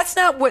 but that's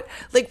not what,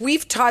 like,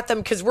 we've taught them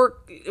because we're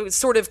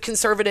sort of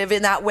conservative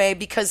in that way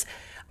because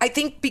I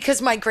think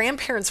because my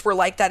grandparents were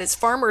like that as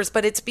farmers,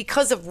 but it's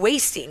because of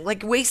wasting,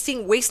 like waste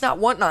not,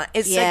 want not.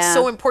 It's like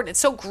so important.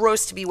 It's so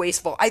gross to be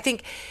wasteful. I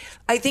think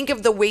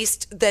of the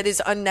waste that is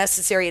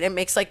unnecessary and it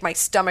makes like my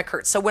stomach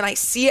hurt. So when I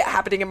see it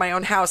happening in my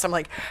own house, I'm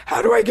like,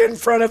 how do I get in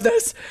front of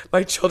this?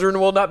 My children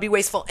will not be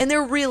wasteful. And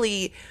they're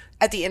really,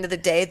 at the end of the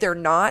day, they're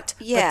not.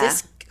 Yeah. But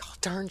this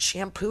darn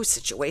shampoo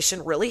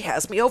situation really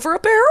has me over a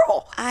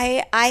barrel.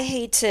 I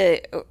hate to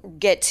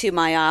get too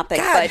myopic,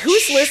 God, but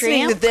who's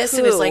listening to this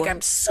and is like, shampoo-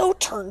 I'm so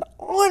turned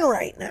on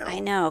right now. I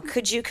know.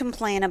 Could you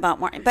complain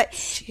about more? But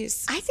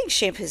Jeez. I think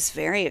shampoo is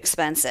very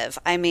expensive.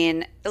 I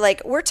mean,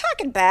 like we're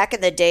talking back in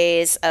the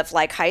days of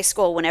like high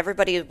school when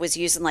everybody was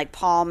using like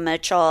Paul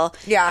Mitchell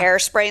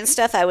hairspray and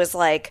stuff. I was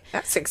like,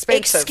 that's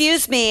expensive.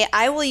 Excuse me,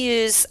 I will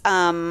use you've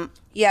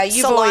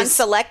Salon always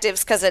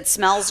Selectives because it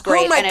smells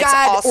great. Oh my and it's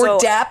God, also, or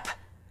Depp.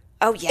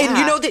 Oh yeah. And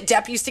you know that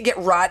Depp used to get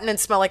rotten and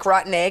smell like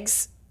rotten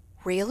eggs?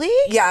 Really?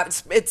 Yeah,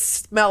 it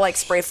smelled like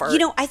spray fart. You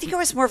know, I think I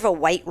was more of a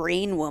White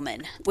Rain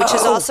woman, which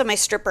is also my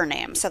stripper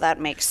name, so that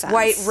makes sense.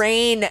 White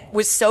Rain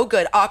was so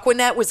good.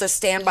 Aquanet was a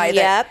standby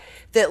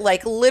that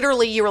like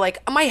literally you were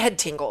like, my head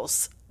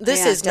tingles.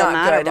 This is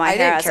not good. I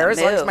didn't care as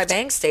long as my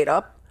bangs stayed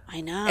up.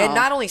 I know. And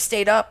not only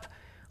stayed up,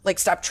 like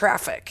stop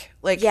traffic.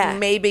 Like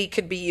maybe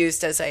could be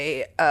used as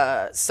a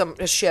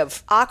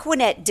shiv.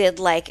 Aquanet did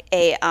like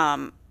a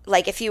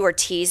like if you were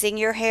teasing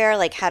your hair,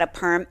 like had a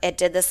perm, it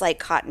did this like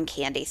cotton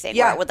candy thing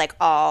where it would like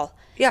all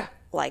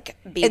like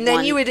be and then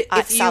one you would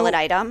solid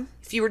item.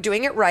 If you were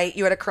doing it right,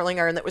 you had a curling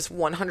iron that was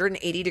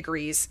 180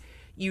 degrees.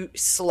 You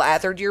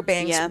slathered your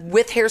bangs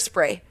with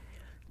hairspray.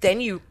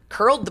 Then you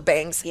curled the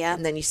bangs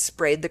and then you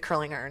sprayed the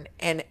curling iron.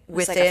 And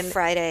within like a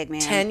fried egg, man.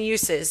 10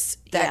 uses,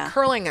 that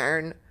curling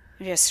iron,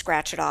 you just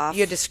scratch it off.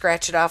 you had to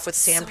scratch it off with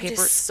sandpaper.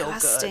 So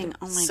disgusting. good.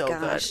 Oh my so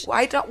gosh. good.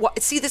 Why don't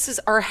see? This is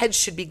our heads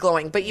should be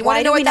glowing, but you want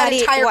to know what that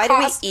entire why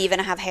cost? do we even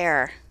have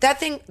hair?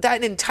 That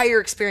entire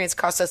experience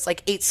cost us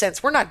like 8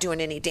 cents. We're not doing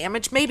any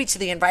damage, maybe to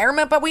the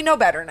environment, but we know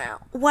better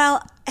now.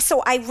 Well,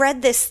 so I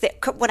read this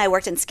when I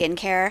worked in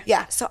skincare.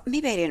 Yeah. So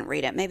maybe I didn't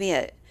read it.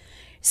 Maybe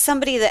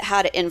somebody that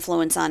had an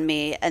influence on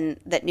me and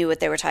that knew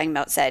what they were talking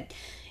about said,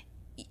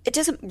 it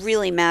doesn't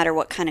really matter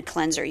what kind of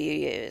cleanser you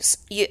use.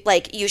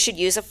 You should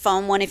use a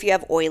foam one if you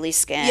have oily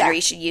skin, or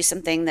you should use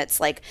something that's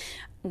like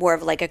more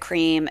of like a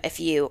cream if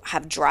you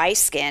have dry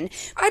skin.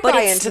 I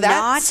buy into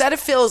that.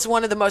 Cetaphil is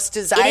one of the most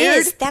desired. It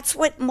is. That's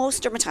what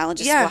most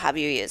dermatologists will have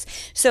you use.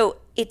 So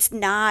it's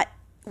not,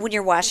 when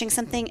you're washing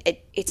something,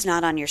 it's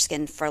not on your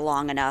skin for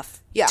long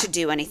enough to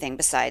do anything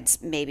besides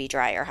maybe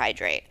dry or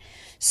hydrate.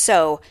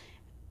 So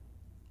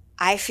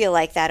I feel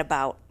like that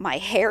about my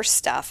hair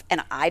stuff,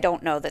 and I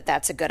don't know that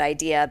that's a good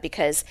idea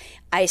because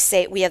I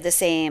say we have the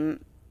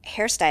same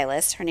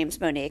hairstylist. Her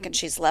name's Monique, and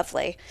she's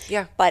lovely.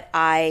 Yeah. But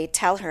I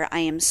tell her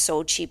I am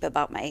so cheap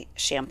about my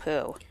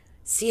shampoo.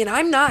 See, and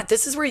I'm not.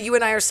 This is where you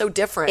and I are so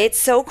different. It's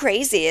so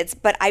crazy.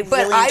 But I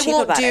really am cheap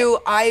about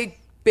it.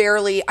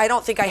 I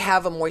don't think I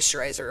have a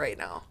moisturizer right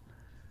now.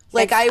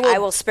 Like I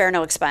will spare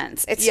no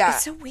expense. It's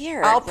so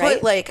weird. I'll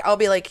put right? I'll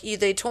be like,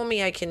 they told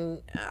me I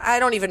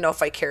don't even know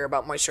if I care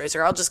about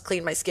moisturizer. I'll just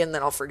clean my skin,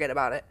 then I'll forget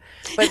about it.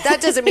 But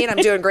that doesn't mean I'm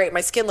doing great.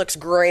 My skin looks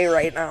gray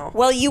right now.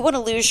 Well, you want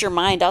to lose your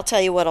mind. I'll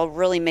tell you what'll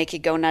really make you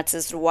go nuts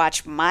is to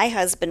watch my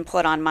husband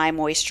put on my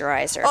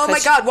moisturizer. Oh my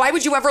God, why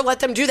would you ever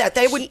let them do that?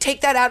 They would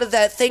take that out of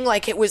the thing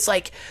like it was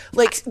like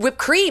whipped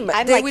cream.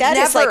 I'm they like, would that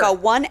never. is like a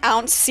 1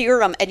 ounce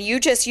serum and you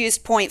just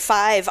used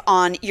 0.5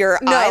 on your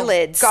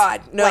eyelids.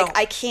 God, no. Like,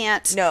 I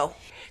can't. No.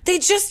 They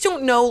just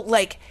don't know,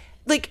 like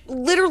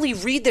literally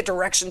read the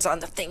directions on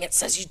the thing. It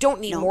says you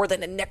don't need more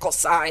than a nickel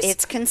size.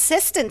 It's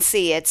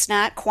consistency. It's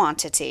not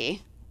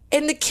quantity.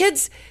 And the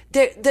kids,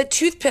 the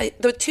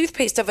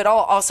toothpaste of it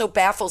all also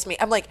baffles me.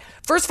 I'm like,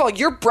 first of all,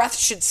 your breath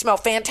should smell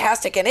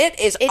fantastic, and it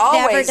is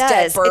always never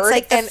dead does. bird.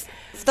 It's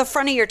like the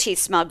front of your teeth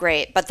smell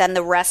great, but then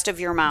the rest of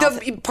your mouth.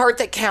 The part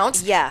that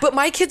counts. Yeah. But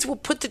my kids will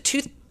put the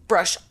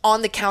toothbrush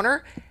on the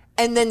counter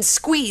and then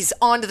squeeze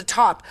onto the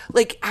top,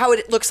 like how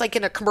it looks like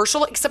in a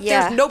commercial, except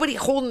there's nobody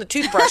holding the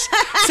toothbrush.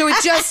 So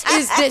it just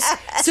is this.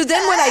 So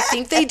then what I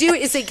think they do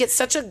is they get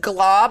such a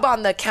glob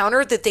on the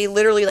counter that they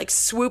literally like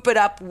swoop it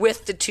up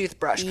with the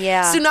toothbrush.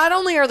 Yeah. So not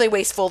only are they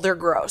wasteful, they're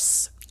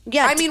gross.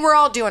 Yeah. I mean, we're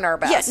all doing our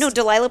best. Yeah, no,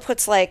 Delilah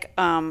puts like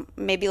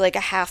maybe like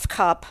a half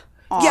cup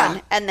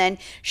on and then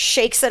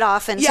shakes it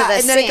off into the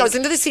and then it sink goes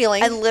into the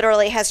ceiling. and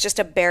literally has just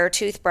a bare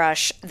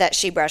toothbrush that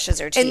she brushes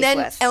her teeth And then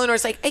with.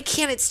 Eleanor's like, I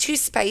can't, it's too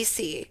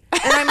spicy.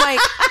 And I'm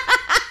like,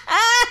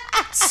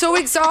 so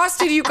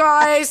exhausted, you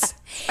guys.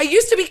 I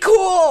used to be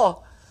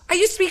cool.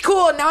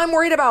 And now I'm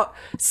worried about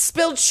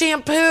spilled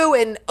shampoo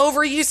and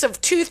overuse of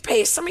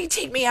toothpaste. Somebody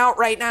take me out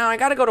right now. I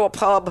got to go to a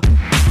pub.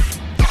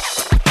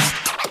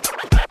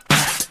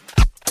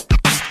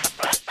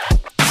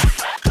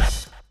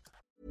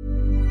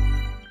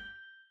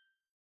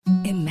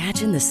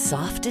 Imagine the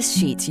softest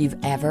sheets you've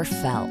ever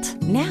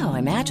felt. Now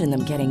imagine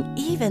them getting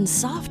even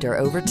softer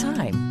over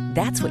time.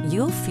 That's what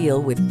you'll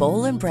feel with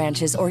Boll &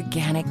 Branch's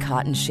organic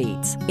cotton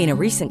sheets. In a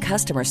recent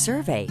customer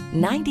survey,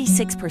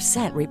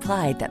 96%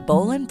 replied that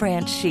Boll &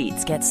 Branch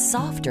sheets get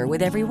softer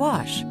with every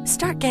wash.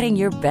 Start getting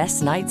your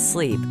best night's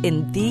sleep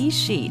in these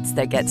sheets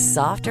that get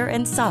softer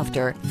and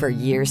softer for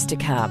years to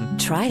come.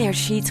 Try their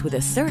sheets with a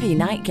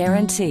 30-night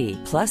guarantee.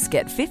 Plus,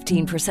 get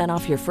 15%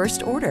 off your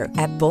first order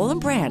at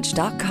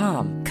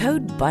bollandbranch.com.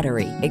 Code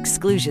BUTTERY.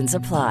 Exclusions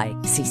apply.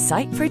 See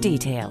site for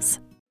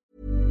details.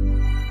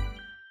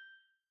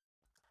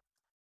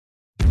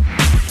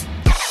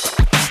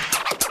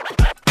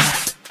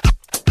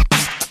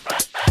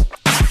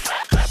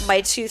 My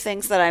two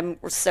things that I'm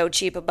so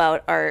cheap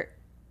about are,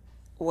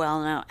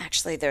 well, no,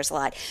 actually there's a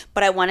lot,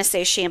 but I want to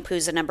say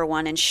shampoo's a number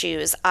one and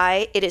shoes.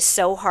 It is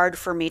so hard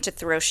for me to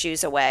throw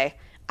shoes away.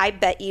 I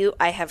bet you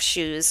I have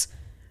shoes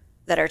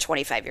that are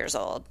 25 years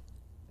old.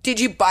 Did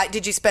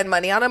you spend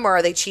money on them, or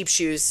are they cheap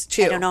shoes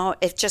too? I don't know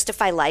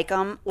if I like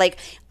them. Like,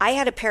 I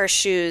had a pair of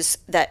shoes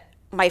that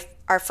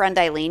our friend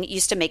Eileen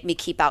used to make me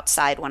keep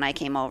outside when I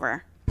came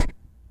over.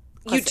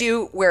 You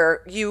do,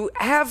 where you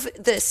have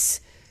this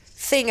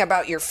thing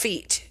about your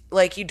feet,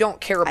 like you don't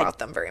care about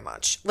them very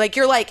much. Like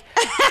you're like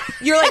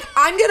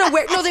I'm gonna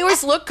wear. No, they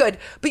always look good,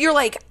 but you're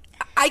like,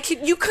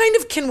 you kind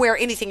of can wear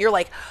anything. You're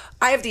like,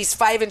 I have these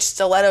 5-inch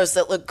stilettos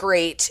that look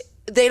great.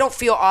 They don't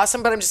feel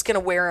awesome, but I'm just going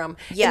to wear them.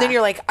 Yeah. And then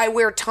you're like, I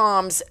wear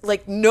Toms,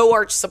 like no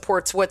arch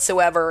supports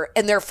whatsoever,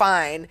 and they're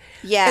fine.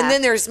 Yeah. And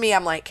then there's me,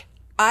 I'm like,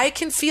 I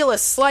can feel a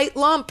slight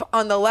lump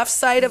on the left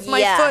side of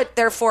my foot,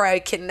 therefore I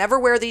can never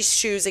wear these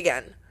shoes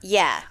again.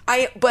 Yeah.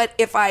 But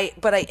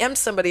I am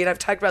somebody, and I've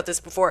talked about this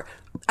before,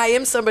 I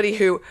am somebody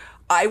who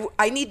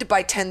I need to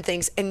buy 10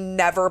 things and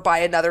never buy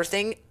another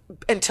thing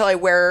until I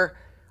wear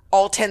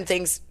all 10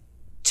 things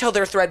till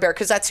they're threadbare,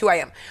 because that's who I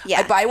am. Yeah.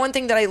 I buy one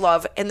thing that I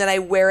love, and then I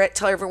wear it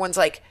till everyone's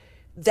like,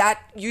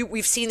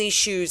 we've seen these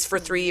shoes for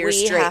 3 years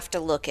straight. We have to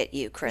look at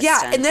you, Kristen.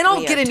 Yeah, and then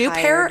I'll get a new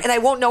pair, tired. and I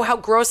won't know how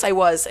gross I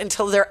was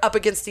until they're up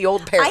against the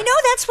old pair. I know,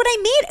 that's what I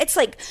mean. It's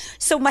like,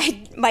 so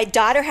my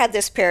daughter had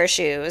this pair of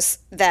shoes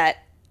that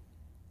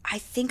I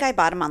think I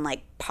bought them on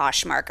like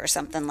Poshmark or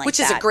something like that. Which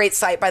is a great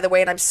site, by the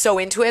way, and I'm so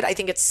into it. I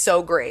think it's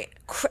so great.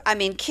 I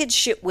mean, kids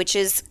shoe, which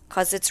is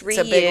because it's reuse.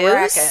 It's a big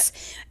racket.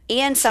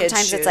 And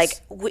sometimes it's like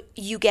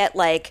you get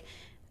like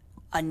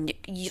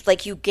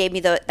you gave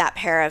me that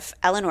pair of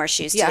Eleanor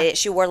shoes today. Yeah.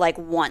 She wore like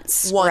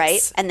once, right?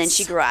 And then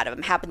she grew out of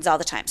them. Happens all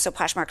the time. So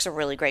Poshmark's a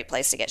really great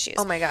place to get shoes.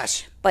 Oh my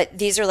gosh. But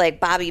these are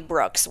like Bobby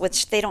Brooks,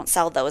 which they don't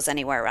sell those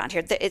anywhere around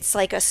here. It's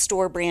like a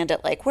store brand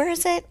at like, where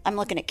is it? I'm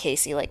looking at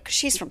Casey. Like,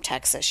 she's from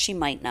Texas. She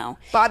might know.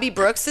 Bobby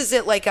Brooks, is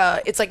it like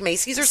it's like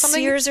Macy's or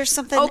something? Sears or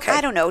something? Okay. I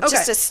don't know.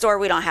 Just a store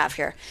we don't have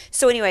here.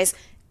 So anyways,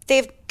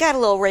 they've got a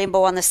little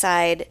rainbow on the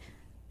side.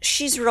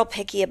 She's real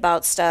picky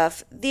about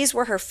stuff. These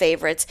were her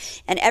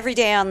favorites. And every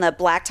day on the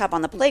blacktop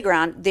on the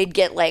playground, they'd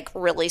get like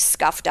really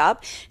scuffed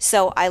up.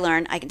 So I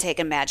learned I can take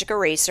a magic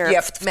eraser.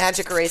 Yep,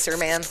 magic eraser,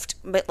 man.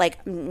 But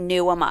like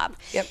new them up.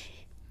 Yep.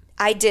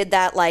 I did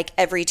that like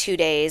every 2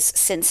 days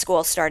since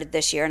school started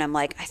this year. And I'm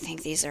like, I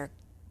think these are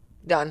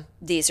Done.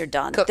 These are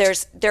done.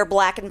 Cooked. They're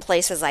black in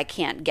places I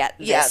can't get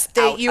this Yes,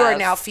 out you are of.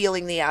 now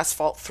feeling the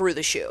asphalt through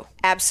the shoe.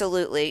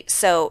 Absolutely.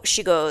 So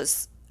she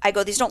goes, I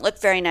go, these don't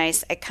look very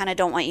nice. I kind of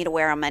don't want you to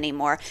wear them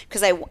anymore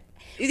because we're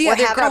they're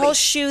having a whole grubby.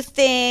 shoe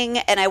thing,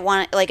 and I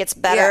want, like, it's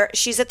better. Yeah.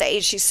 She's at the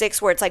age, she's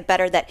 6, where it's like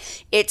better that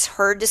it's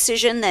her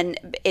decision than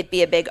it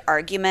be a big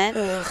argument.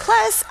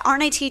 Plus,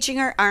 aren't I teaching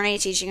her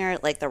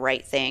like the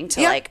right thing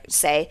to like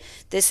say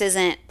this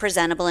isn't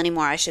presentable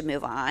anymore? I should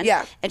move on.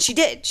 Yeah. And she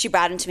did. She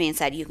brought them to me and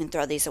said, "You can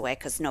throw these away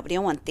because nobody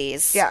will want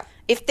these." Yeah.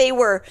 If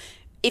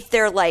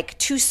they're like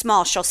too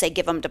small, she'll say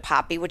give them to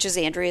Poppy, which is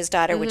Andrea's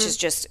daughter, which is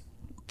just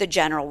the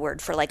general word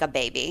for like a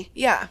baby.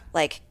 Yeah.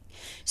 Like,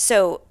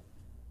 so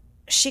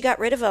she got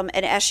rid of them.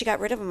 And as she got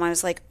rid of them, I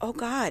was like, oh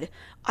God,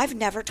 I've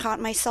never taught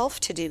myself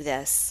to do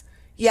this.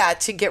 Yeah,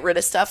 to get rid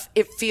of stuff.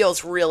 It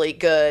feels really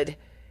good.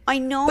 I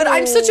know. But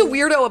I'm such a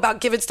weirdo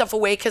about giving stuff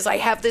away because I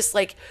have this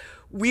like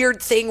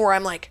weird thing where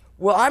I'm like,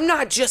 well, I'm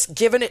not just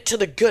giving it to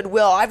the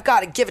Goodwill. I've got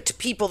to give it to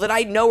people that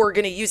I know are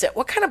going to use it.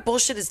 What kind of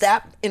bullshit is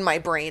that in my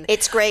brain?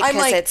 It's great I'm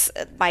because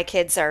like, my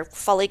kids are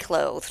fully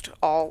clothed at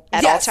all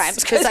times.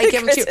 Because I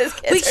give them to. Chris's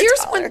But kids are here's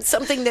taller.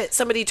 something that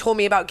somebody told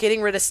me about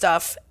getting rid of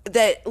stuff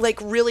that like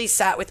really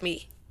sat with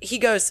me. He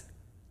goes,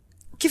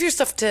 give your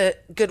stuff to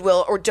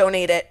Goodwill or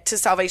donate it to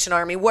Salvation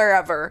Army,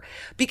 wherever,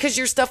 because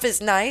your stuff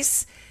is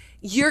nice.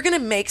 You're going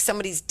to make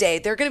somebody's day.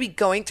 They're going to be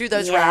going through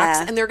those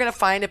racks and they're going to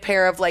find a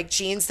pair of like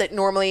jeans that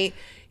normally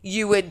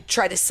you would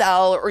try to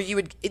sell or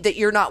that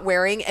you're not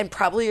wearing, and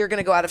probably you're going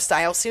to go out of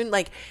style soon.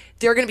 Like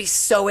they're going to be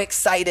so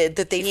excited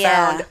that they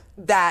found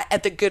that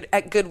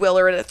at Goodwill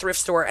or at a thrift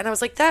store. And I was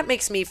like, that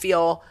makes me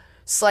feel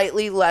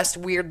slightly less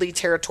weirdly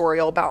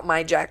territorial about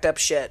my jacked up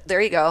shit.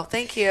 There you go.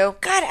 Thank you.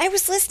 God, I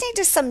was listening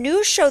to some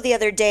news show the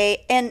other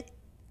day, and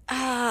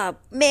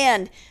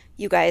man,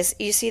 you guys,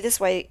 you see this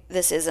way,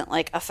 this isn't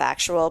like a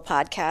factual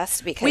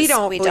podcast because We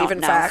don't believe in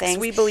know facts. things.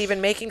 We believe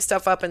in making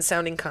stuff up and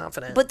sounding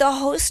confident. But the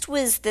host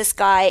was this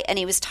guy, and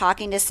he was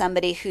talking to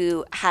somebody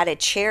who had a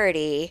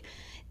charity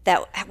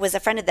that was a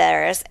friend of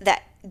theirs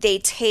that they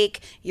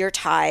take your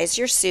ties,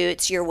 your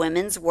suits, your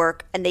women's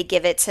work, and they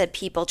give it to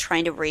people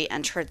trying to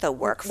re-enter the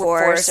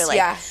workforce. Or like,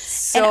 yeah. and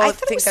So I I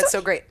thought it think was that's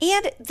so great.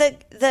 And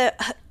the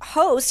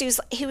host,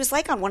 he was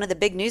like on one of the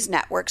big news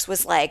networks,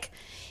 was like,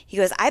 he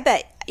goes, I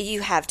bet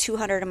you have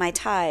 200 of my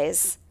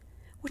ties.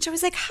 Which I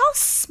was like, how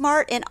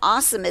smart and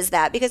awesome is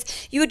that? Because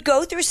you would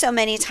go through so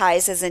many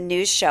ties as a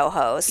news show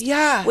host.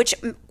 Yeah. Which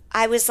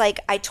I was like,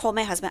 I told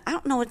my husband, I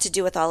don't know what to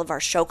do with all of our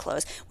show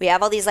clothes. We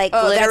have all these like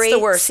Oh, glittery that's the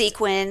worst.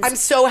 sequins. I'm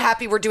so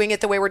happy we're doing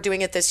it the way we're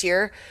doing it this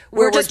year.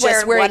 We're just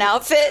wearing one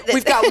outfit.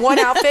 We've got one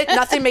outfit.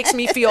 Nothing makes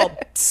me feel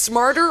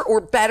smarter or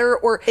better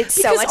or It's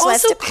so because much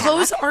less also to pack.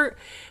 clothes aren't,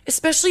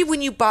 especially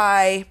when you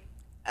buy.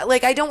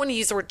 Like, I don't want to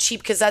use the word cheap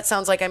because that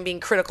sounds like I'm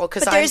being critical.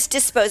 Because but there's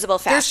disposable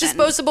fashion. There's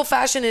disposable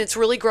fashion, and it's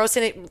really gross,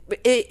 and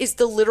it is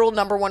the literal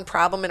number one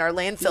problem in our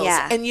landfills.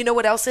 Yeah. And you know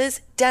what else is?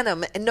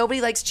 Denim. And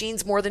nobody likes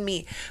jeans more than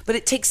me. But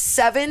it takes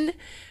a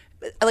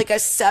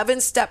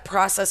 7-step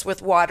process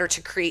with water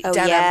to create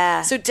denim.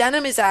 Yeah. So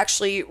denim is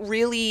actually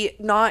really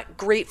not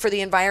great for the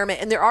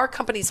environment. And there are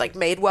companies like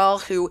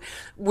Madewell who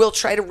will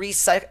try to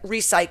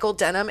recycle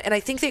denim. And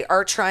I think they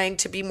are trying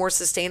to be more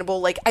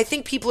sustainable. Like, I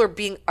think people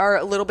are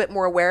a little bit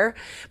more aware,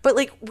 but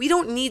like, we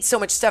don't need so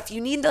much stuff.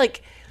 You need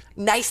like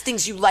nice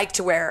things you like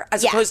to wear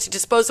as opposed to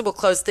disposable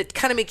clothes that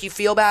kind of make you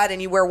feel bad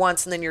and you wear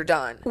once and then you're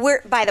done.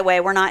 By the way,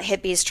 we're not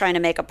hippies trying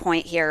to make a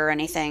point here or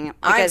anything.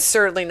 I'm because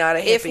certainly not a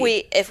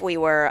hippie. If we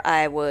were,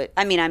 I would.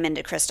 I mean, I'm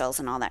into crystals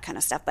and all that kind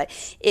of stuff. But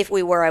if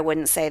we were, I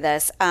wouldn't say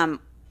this.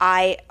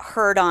 I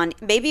heard on,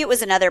 maybe it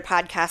was another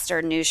podcast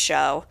or news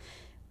show.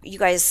 You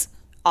guys,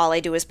 all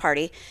I do is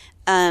party.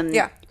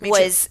 Yeah, me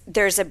too.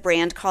 There's a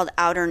brand called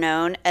Outer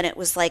Known, and it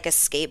was like a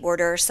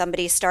skateboarder.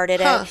 Somebody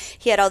started it.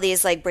 He had all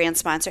these like brand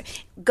sponsors.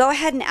 Go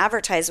ahead and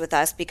advertise with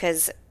us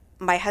because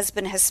my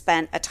husband has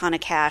spent a ton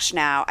of cash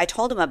now. I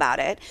told him about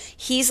it.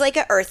 He's like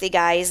an earthy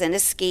guy. He's into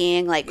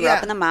skiing, like grew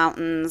up in the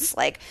mountains,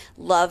 like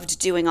loved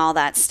doing all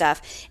that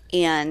stuff,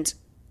 and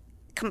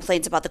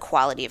complains about the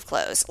quality of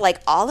clothes. Like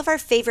all of our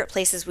favorite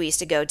places we used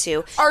to go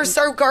to are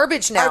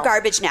garbage now. Are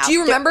garbage now. Do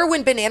you remember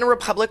when Banana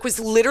Republic was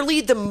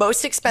literally the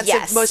most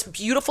expensive, most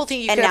beautiful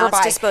thing you could ever buy? And now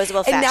it's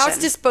disposable fashion. And now it's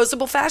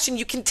disposable fashion.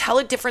 You can tell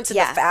a difference in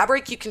the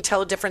fabric. You can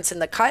tell a difference in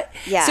the cut.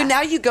 Yeah. So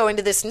now you go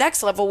into this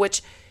next level,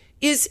 which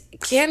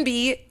can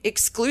be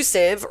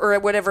exclusive or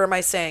whatever am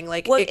I saying?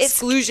 Like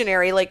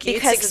exclusionary, like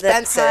it's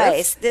expensive.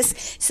 Of the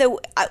price. So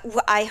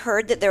I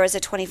heard that there was a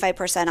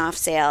 25% off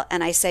sale,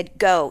 and I said,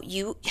 "Go!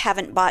 You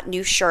haven't bought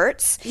new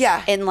shirts,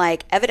 And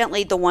like,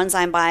 evidently, the ones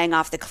I'm buying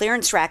off the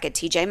clearance rack at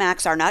TJ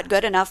Maxx are not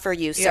good enough for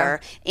you, sir,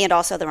 and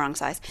also the wrong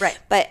size, right?"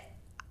 But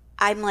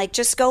I'm like,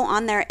 just go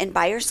on there and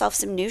buy yourself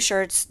some new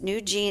shirts,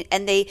 new jeans,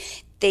 and they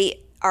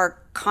are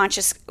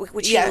conscious,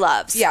 which he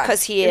loves,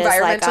 because he is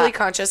environmentally like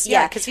conscious,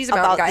 because he's a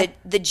mountain about guy.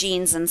 the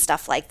jeans and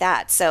stuff like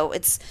that. So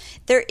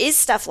there is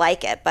stuff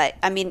like it, but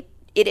I mean,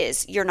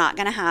 you're not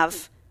going to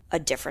have a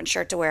different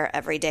shirt to wear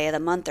every day of the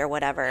month or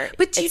whatever.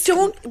 But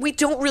we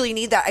don't really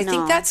need that. I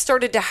think that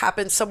started to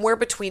happen somewhere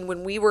between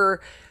when we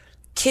were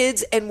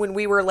kids and when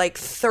we were like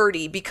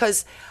 30,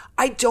 because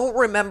I don't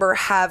remember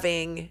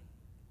having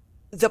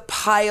the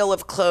pile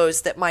of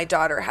clothes that my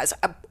daughter has,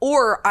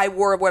 or I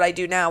wore what I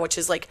do now, which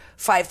is like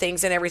 5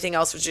 things and everything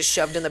else was just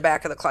shoved in the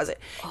back of the closet.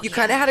 You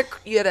kind of had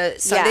a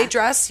Sunday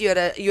dress, you had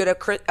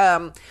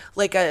a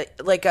like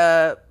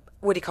a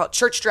what do you call it,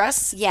 church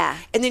dress? Yeah.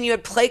 And then you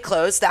had play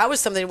clothes. That was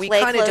something we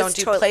kind of don't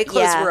do. Play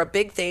clothes were a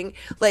big thing.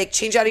 Like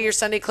change out of your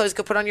Sunday clothes,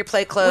 go put on your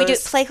play clothes. We do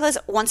play clothes.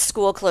 Once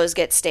school clothes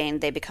get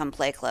stained, they become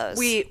play clothes.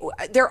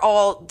 They're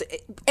all,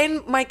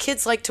 and my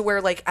kids like to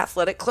wear like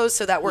athletic clothes,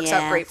 so that works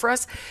out great for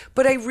us.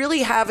 But I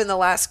really have in the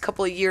last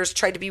couple of years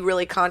tried to be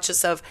really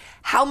conscious of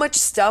how much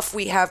stuff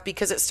we have,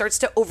 because it starts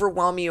to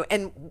overwhelm you.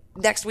 And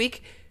next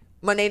week,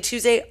 Monday and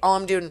Tuesday, all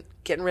I'm doing,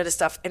 getting rid of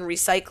stuff and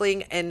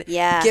recycling and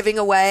giving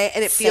away,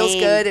 and it feels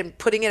good, and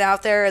putting it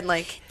out there, and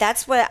like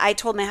that's what I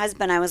told my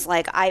husband. I was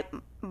like,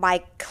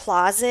 my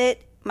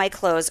closet, my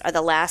clothes are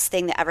the last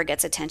thing that ever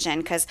gets attention,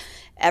 because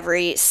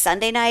every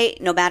Sunday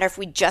night, no matter if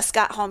we just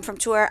got home from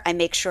tour, I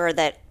make sure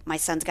that my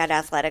son's got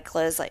athletic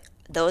clothes, like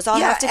those all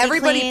have to be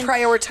everybody clean.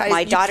 Prioritize.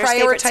 My daughter's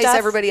favorite stuff.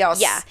 Everybody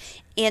else. Yeah,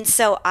 and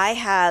so I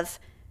have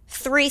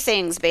 3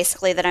 things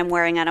basically that I'm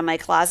wearing out of my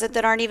closet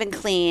that aren't even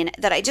clean,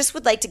 that I just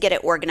would like to get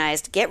it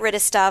organized, get rid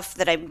of stuff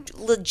that I'm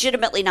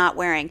legitimately not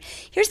wearing.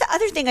 Here's the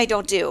other thing I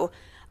don't do.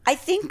 I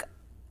think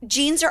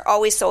jeans are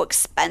always so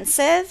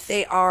expensive.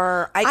 They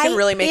are. I can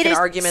really make an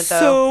argument, though.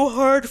 It's so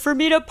hard for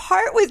me to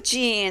part with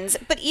jeans,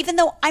 but even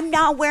though I'm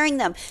not wearing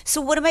them,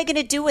 so what am I going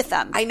to do with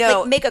them? I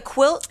know. Like make a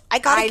quilt?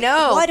 I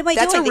know. What am I doing?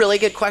 That's a really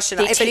good question.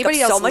 If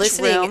anybody else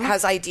listening room.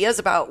 has ideas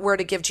about where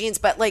to give jeans,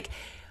 but like,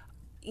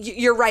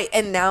 you're right.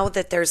 And now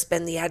that there's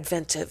been the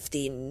advent of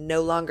the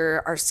no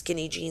longer are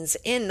skinny jeans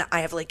in, I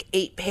have like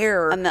 8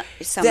 pair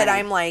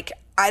I'm like,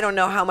 I don't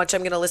know how much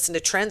I'm going to listen to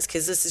trends,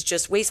 because this is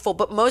just wasteful.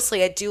 But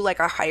mostly I do like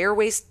a higher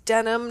waist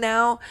denim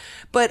now.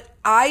 But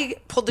I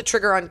pulled the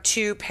trigger on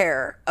 2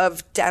 pair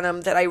of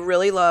denim that I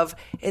really love,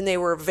 and they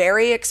were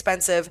very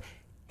expensive,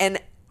 and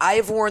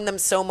I've worn them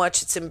so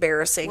much it's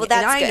embarrassing. Well,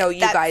 that's and I good. know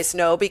you guys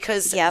know,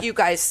 because you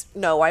guys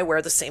know I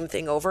wear the same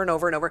thing over and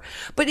over and over.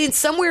 But in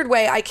some weird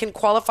way, I can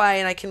qualify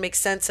and I can make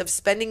sense of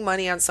spending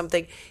money on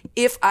something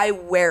if I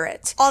wear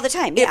it. All the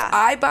time, If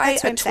I buy a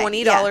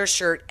 $20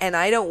 shirt and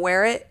I don't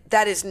wear it,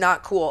 that is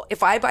not cool.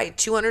 If I buy a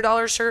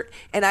 $200 shirt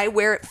and I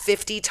wear it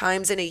 50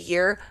 times in a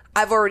year,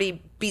 I've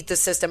already beat the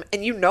system.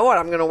 And you know what?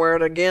 I'm going to wear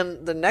it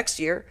again the next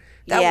year.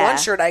 That one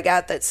shirt I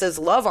got that says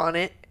love on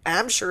it,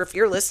 I'm sure if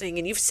you're listening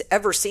and you've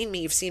ever seen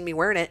me, you've seen me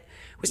wearing it.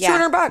 It was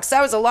 $200.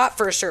 That was a lot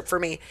for a shirt for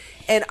me.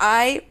 And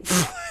I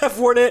have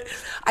worn it.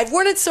 I've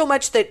worn it so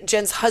much that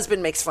Jen's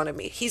husband makes fun of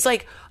me. He's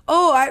like,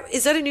 oh,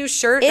 is that a new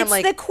shirt? It's I'm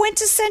like, the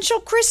quintessential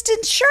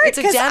Kristen shirt. It's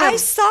a denim. I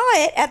saw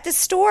it at the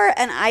store,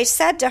 and I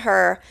said to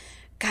her,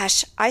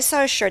 gosh, I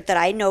saw a shirt that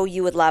I know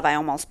you would love. I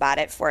almost bought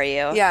it for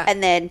you. Yeah.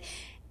 And then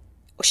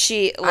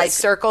I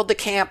circled the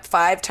camp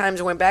 5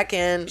 times, went back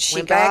in,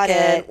 went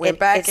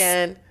back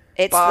in,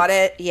 bought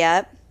it.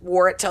 Yep.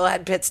 Wore it till it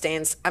had pit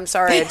stains. I'm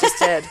sorry, I just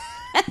did.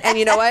 And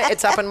you know what?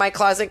 It's up in my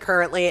closet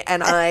currently,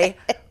 and I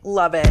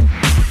love it.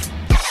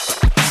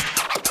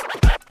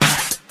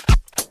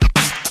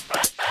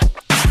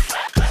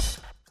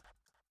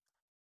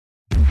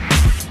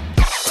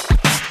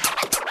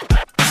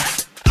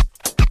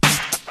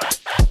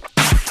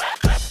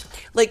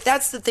 Like,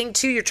 that's the thing,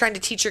 too. You're trying to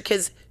teach your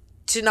kids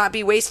to not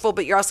be wasteful,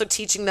 but you're also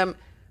teaching them,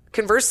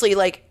 conversely,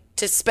 like,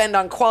 to spend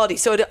on quality.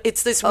 So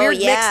it's this weird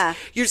mix.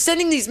 You're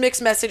sending these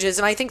mixed messages,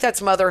 and I think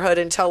that's motherhood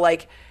until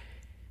like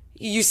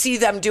you see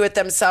them do it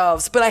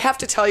themselves. But I have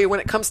to tell you, when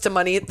it comes to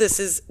money, this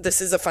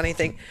is a funny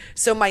thing.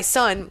 So my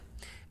son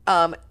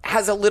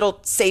has a little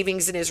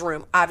savings in his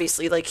room.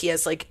 Obviously, like he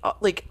has like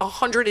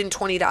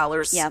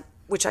 $120. Yep.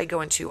 Which I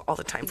go into all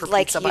the time for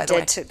like pizza, you by the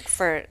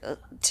way.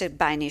 to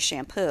buy new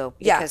shampoo.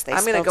 Because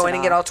I'm going to go in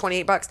and get all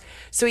 $28.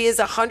 So he has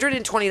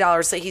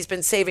 $120 that he's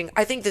been saving.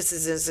 I think this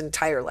is his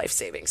entire life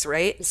savings,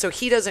 right? So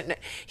he doesn't.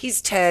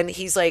 He's 10.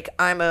 He's like,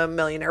 I'm a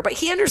millionaire, but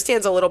he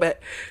understands a little bit.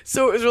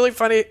 So it was really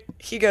funny.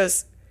 He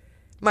goes,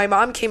 my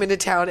mom came into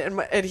town,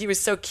 and he was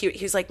so cute.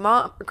 He was like,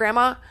 Mom,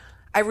 Grandma,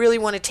 I really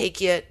want to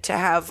take you to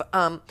have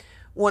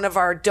one of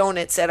our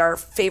donuts at our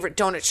favorite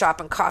donut shop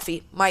and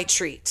coffee. My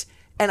treat.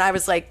 And I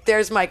was like,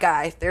 there's my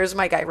guy,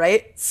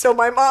 right? So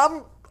my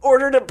mom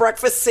ordered a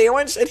breakfast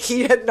sandwich, and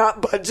he had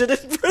not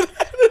budgeted for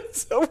that. And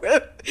so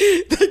when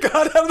they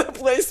got out of the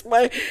place,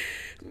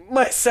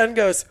 my son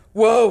goes,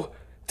 whoa,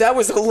 that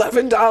was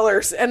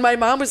 $11. And my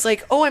mom was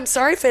like, oh, I'm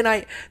sorry, Finn.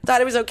 I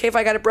thought it was okay if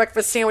I got a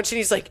breakfast sandwich. And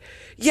he's like,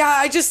 yeah,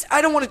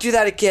 I don't want to do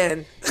that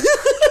again.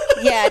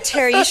 Yeah,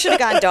 Terry, you should have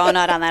gone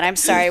donut on that. I'm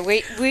sorry.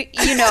 We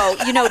you know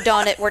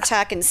donut. We're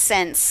talking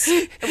cents.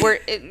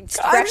 It's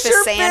breakfast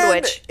sure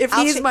sandwich. Ben, if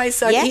he's my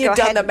son, he had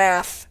done the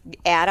math.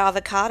 Add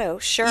avocado,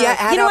 sure. Yeah,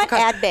 add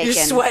avocado. Add bacon.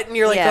 You're sweating.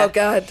 You're like, oh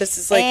God, this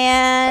is like.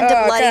 And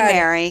a Bloody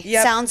Mary.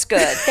 Yep. Sounds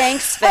good.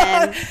 Thanks,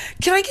 Finn.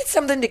 Can I get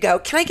something to go?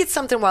 Can I get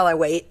something while I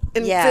wait?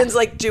 And Finn's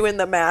like doing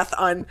the math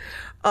on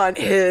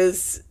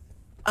his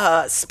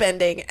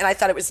spending, and I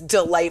thought it was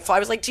delightful. I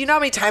was like, do you know how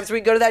many times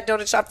we go to that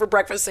donut shop for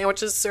breakfast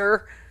sandwiches,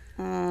 sir?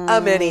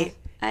 A mini.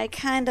 I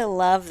kind of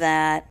love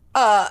that.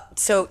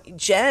 So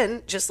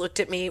Jen just looked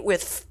at me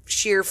with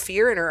sheer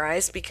fear in her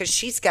eyes because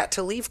she's got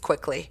to leave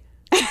quickly.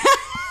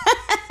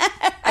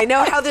 I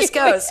know how this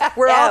goes.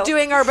 We're all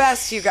doing our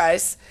best, you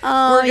guys.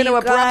 We're going to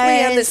abruptly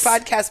end this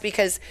podcast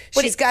because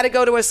she's got to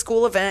go to a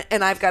school event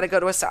and I've got to go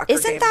to a soccer game.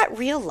 Isn't that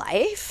real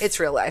life? It's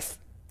real life.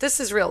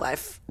 This is real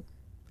life.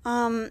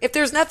 If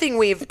there's nothing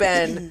we've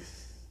been,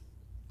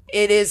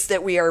 it is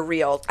that we are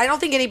real. I don't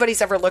think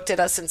anybody's ever looked at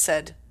us and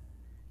said,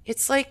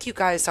 it's like you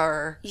guys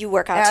are you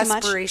work out too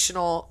much?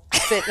 Aspirational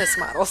fitness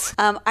models.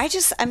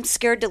 I'm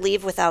scared to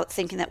leave without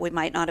thinking that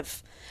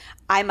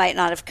I might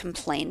not have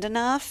complained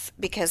enough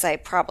because I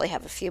probably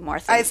have a few more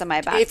things in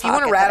my back pocket. If you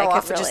want to rattle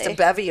off just a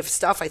bevy of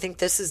stuff, I think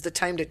this is the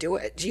time to do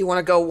it. Do you want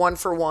to go one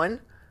for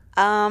one?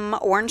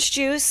 Orange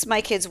juice.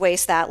 My kids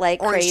waste that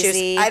like Orange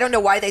crazy. Juice. I don't know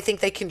why they think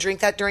they can drink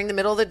that during the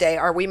middle of the day.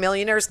 Are we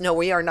millionaires? No,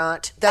 we are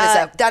not.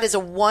 That is a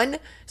one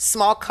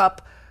small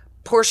cup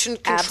portion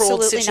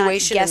controlled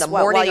situation in the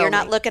morning. While you're only.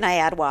 not looking, I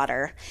add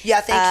water.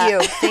 Yeah, thank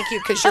you,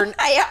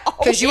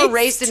 because you were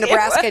raised in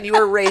Nebraska and you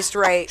were raised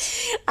right.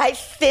 I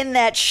thin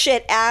that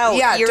shit out.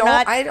 Yeah,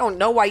 I don't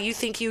know why you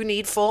think you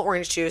need full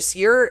orange juice.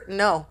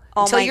 Until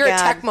you're a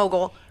tech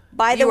mogul.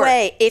 By the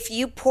way, if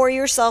you pour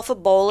yourself a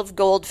bowl of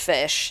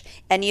goldfish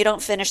and you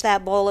don't finish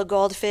that bowl of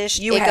goldfish,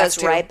 it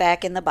goes right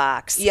back in the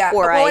box. Yeah,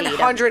 or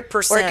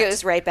 100%. Or it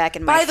goes right back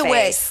in my face. By the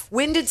way,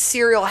 when did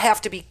cereal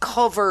have to be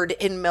covered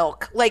in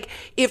milk? Like,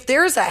 if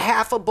there's a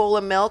half a bowl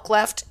of milk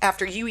left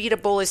after you eat a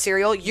bowl of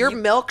cereal, your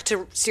milk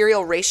to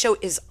cereal ratio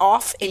is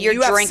off. And you're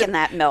drinking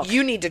that milk.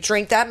 You need to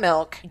drink that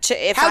milk.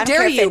 How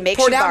dare you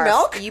pour down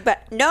milk?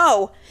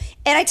 No.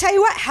 And I tell you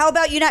what, how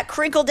about you not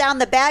crinkle down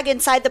the bag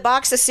inside the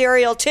box of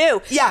cereal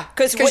too? Yeah,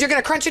 because you're going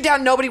to crunch it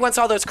down. Nobody wants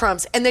all those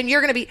crumbs. And then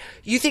you're going to be,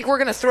 you think we're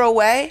going to throw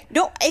away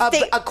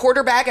a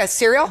quarter bag of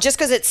cereal? Just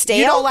because it's stale?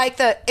 You don't like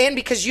and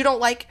because you don't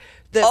like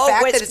the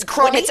fact that it's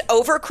crummy? When it's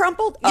over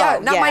crumpled? Yeah,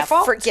 not my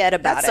fault. Forget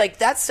about it.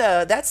 That's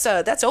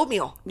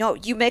oatmeal. No,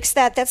 you mix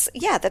that. That's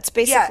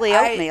basically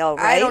oatmeal,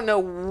 right? I don't know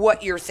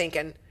what you're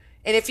thinking.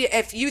 And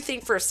if you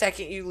think for a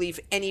second you leave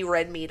any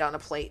red meat on a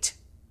plate,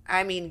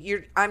 I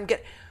mean,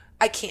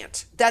 I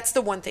can't. That's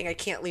the one thing I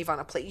can't leave on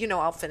a plate.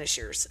 I'll finish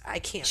yours. I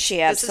can't.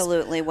 She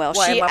absolutely will.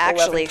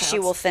 She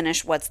will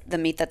finish what's the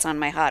meat that's on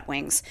my hot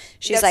wings.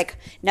 She's like,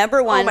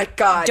 number one, oh my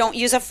God, don't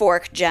use a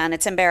fork, Jen.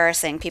 It's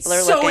embarrassing. People are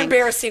so looking.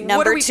 Embarrassing. Number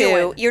what are we two,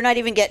 doing? You're not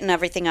even getting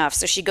everything off.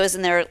 So she goes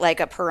in there like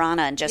a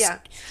piranha and just. Yeah.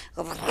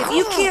 If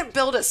you can't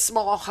build a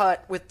small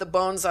hut with the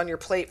bones on your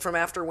plate from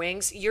after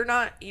wings, you're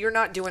not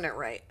doing it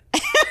right.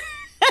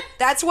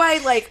 That's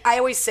why, I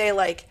always say,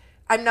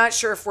 I'm not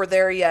sure if we're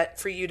there yet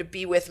for you to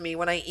be with me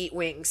when I eat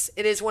wings.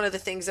 It is one of the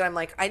things that I'm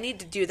like, I need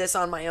to do this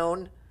on my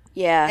own.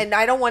 Yeah. And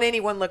I don't want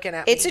anyone looking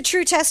at me. It's a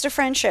true test of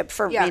friendship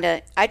for me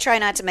to, I try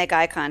not to make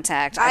eye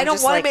contact. I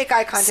don't want to make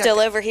eye contact. Still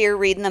over here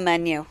reading the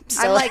menu.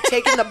 I'm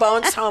taking the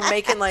bones home,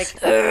 making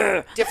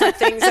different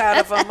things out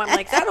of them. I'm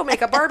like, that'll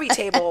make a Barbie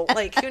table.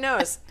 Who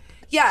knows?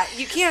 Yeah,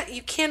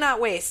 you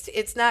cannot waste.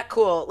 It's not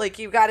cool.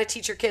 You got to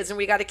teach your kids and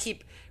we got to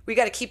keep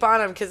on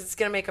them because it's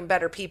going to make them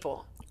better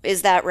people.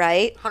 Is that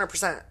right?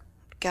 100%.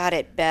 Got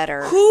it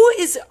better. Who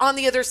is on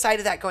the other side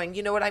of that going,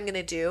 you know what I'm going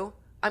to do?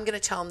 I'm going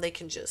to tell them they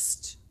can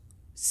just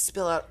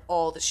spill out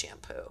all the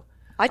shampoo.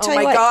 I tell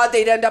you what. Oh my God,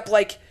 they'd end up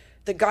like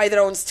the guy that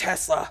owns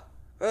Tesla.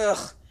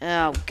 Ugh.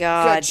 Oh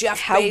God. Jeff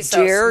How Bezos.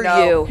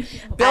 dare you?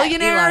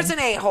 Billionaires and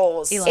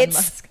a-holes. Elon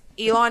Musk.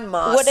 Elon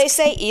Musk. What'd they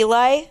say,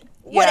 Eli?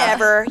 Yeah.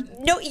 Whatever.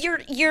 No,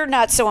 you're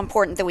not so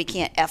important that we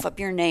can't F up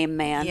your name,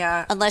 man.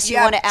 Yeah. Unless you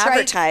want to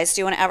advertise.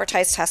 Do you want to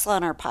advertise Tesla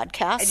on our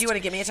podcast? And do you want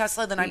to give me a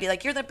Tesla? Then I'd be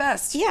like, you're the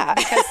best. Yeah.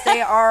 Because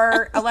they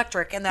are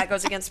electric, and that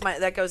goes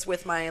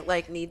with my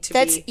need to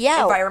be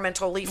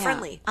environmentally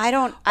friendly.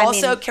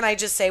 Can I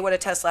just say what a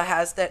Tesla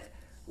has that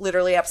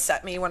literally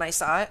upset me when I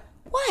saw it?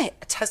 What?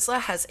 A Tesla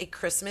has a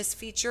Christmas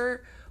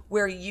feature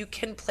where you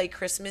can play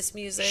Christmas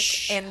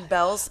music and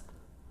bells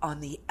on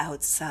the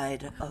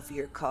outside of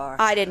your car.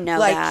 I didn't know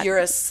that. Like you're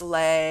a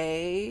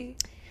sleigh.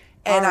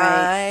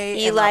 And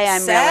Eli,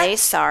 I'm really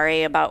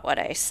sorry about what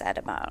I said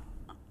about.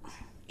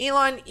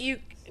 Elon, you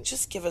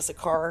just give us a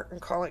car and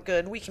call it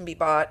good. We can be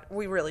bought.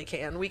 We really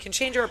can. We can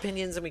change our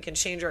opinions and we can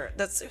change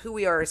that's who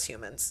we are as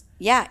humans.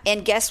 Yeah.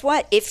 And guess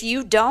what? If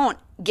you don't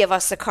give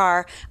us a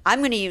car, I'm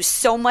going to use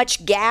so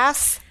much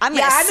gas. I'm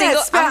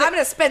going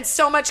to spend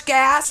so much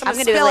gas. I'm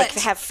going to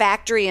have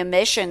factory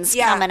emissions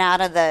coming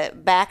out of the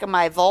back of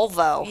my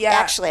Volvo. Yeah.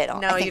 Actually, I don't.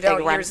 No, I think you don't.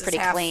 they run Yours pretty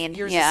clean.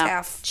 Yours is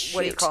half,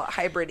 what do you call it,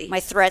 hybrid-y. My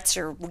threats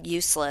are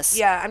useless.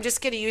 Yeah, I'm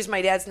just going to use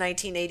my dad's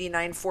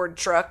 1989 Ford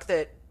truck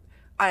that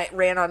I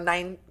ran on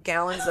 9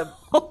 gallons a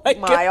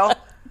mile. God.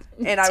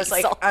 And I was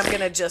like, I'm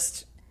going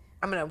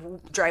to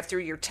drive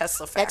through your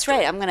Tesla factory. That's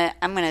right.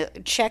 I'm gonna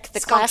check the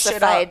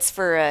classifieds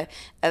for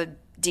a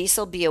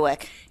diesel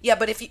Buick. Yeah,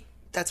 but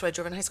that's what I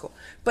drove in high school.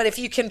 But if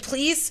you can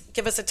please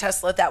give us a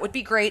Tesla, that would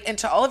be great. And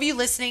to all of you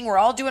listening, we're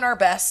all doing our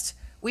best.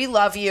 We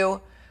love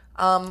you.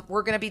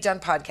 We're going to be done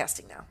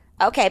podcasting now.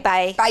 Okay,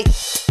 bye. Bye.